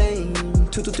nigga he lame.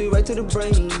 2 to 3 right to the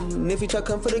brain. If he try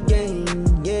come for the game,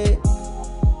 yeah.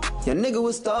 Your nigga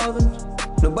was starving.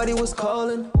 Nobody was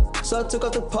calling. So I took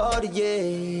off the party,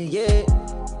 yeah.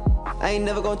 I ain't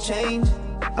never gonna change.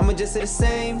 I'ma just say the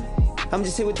same. I'm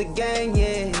just here with the gang,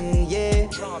 yeah.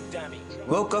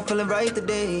 Woke up feeling right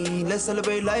today. Let's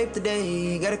celebrate life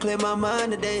today. Gotta clear my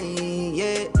mind today,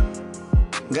 yeah.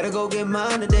 Gotta go get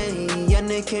mine today. Young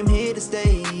nigga came here to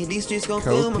stay. These streets gon'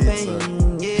 feel my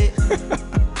pain, yeah.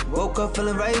 Woke up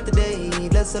feeling right today.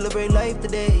 Let's celebrate life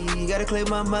today. Gotta clear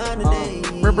my mind today.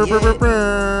 Yeah.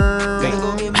 Gotta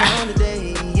go get mine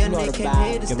today. Young nigga came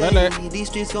here to stay. These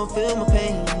streets gon' feel my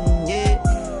pain, yeah.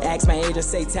 Ask my age or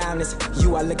say timeless.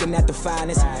 You are looking at the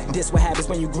finest. This what happens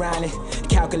when you grind it.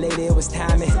 Calculated, it was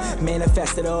timing.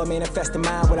 Manifested all, manifested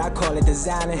mind. What I call it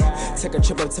designing. Took a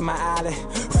trip up to my island.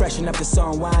 Freshen up the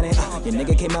song, whining. Your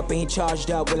nigga came up and he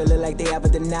charged up. Will it look like they ever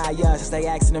deny us? It's like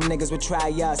asking them niggas would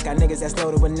try us. Got niggas that's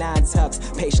loaded with 9 tucks.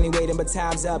 Patiently waiting, but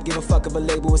time's up. Give a fuck if a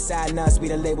label will sign us. We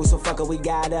the label, so fuck it, we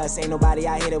got us. Ain't nobody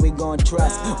out here that we gon'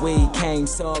 trust. We came,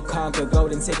 saw, conquer.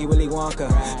 Golden ticket, Willy Wonka.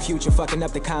 Future fucking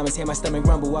up the comments. Hear my stomach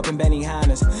rumble up in Benny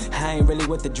Hanna's. I ain't really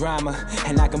with the drama,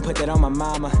 and I can put that on my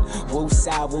mama. Woo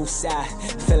side,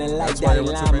 feeling like Dalai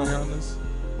Lama.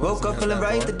 Woke up feeling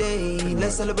right today.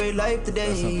 Let's celebrate life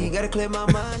today. Gotta clear my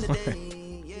mind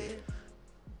today. Yeah.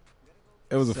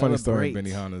 It was a funny story in Celebrate. Benny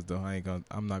Hanna's though.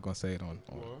 I'm not gonna say it on.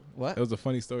 What? It was a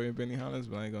funny story in Benny Hanna's,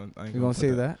 but I ain't gonna. You gonna put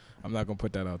say that? I'm not gonna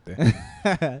put that out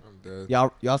there. I'm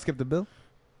dead. Y'all skip the bill?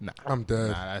 Nah, I'm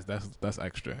dead. Nah, that's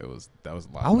extra. That was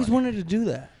a lot. I always wanted to do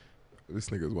that. This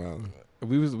nigga's wild.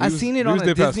 I seen it on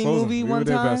a Disney movie one We were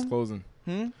there past time. closing.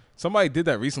 Hmm? Somebody did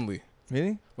that recently,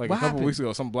 Really? like What a couple happened? weeks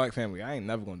ago. Some black family. I ain't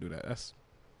never gonna do that.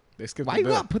 They skipped Why the you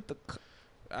bill. gotta put the?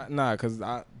 Nah, cause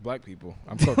black people.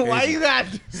 I'm Caucasian. Why you got?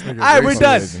 This nigga All right, we're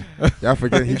done. racist. Y'all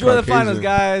forget he Enjoy the Caucasian. finals,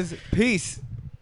 guys. Peace.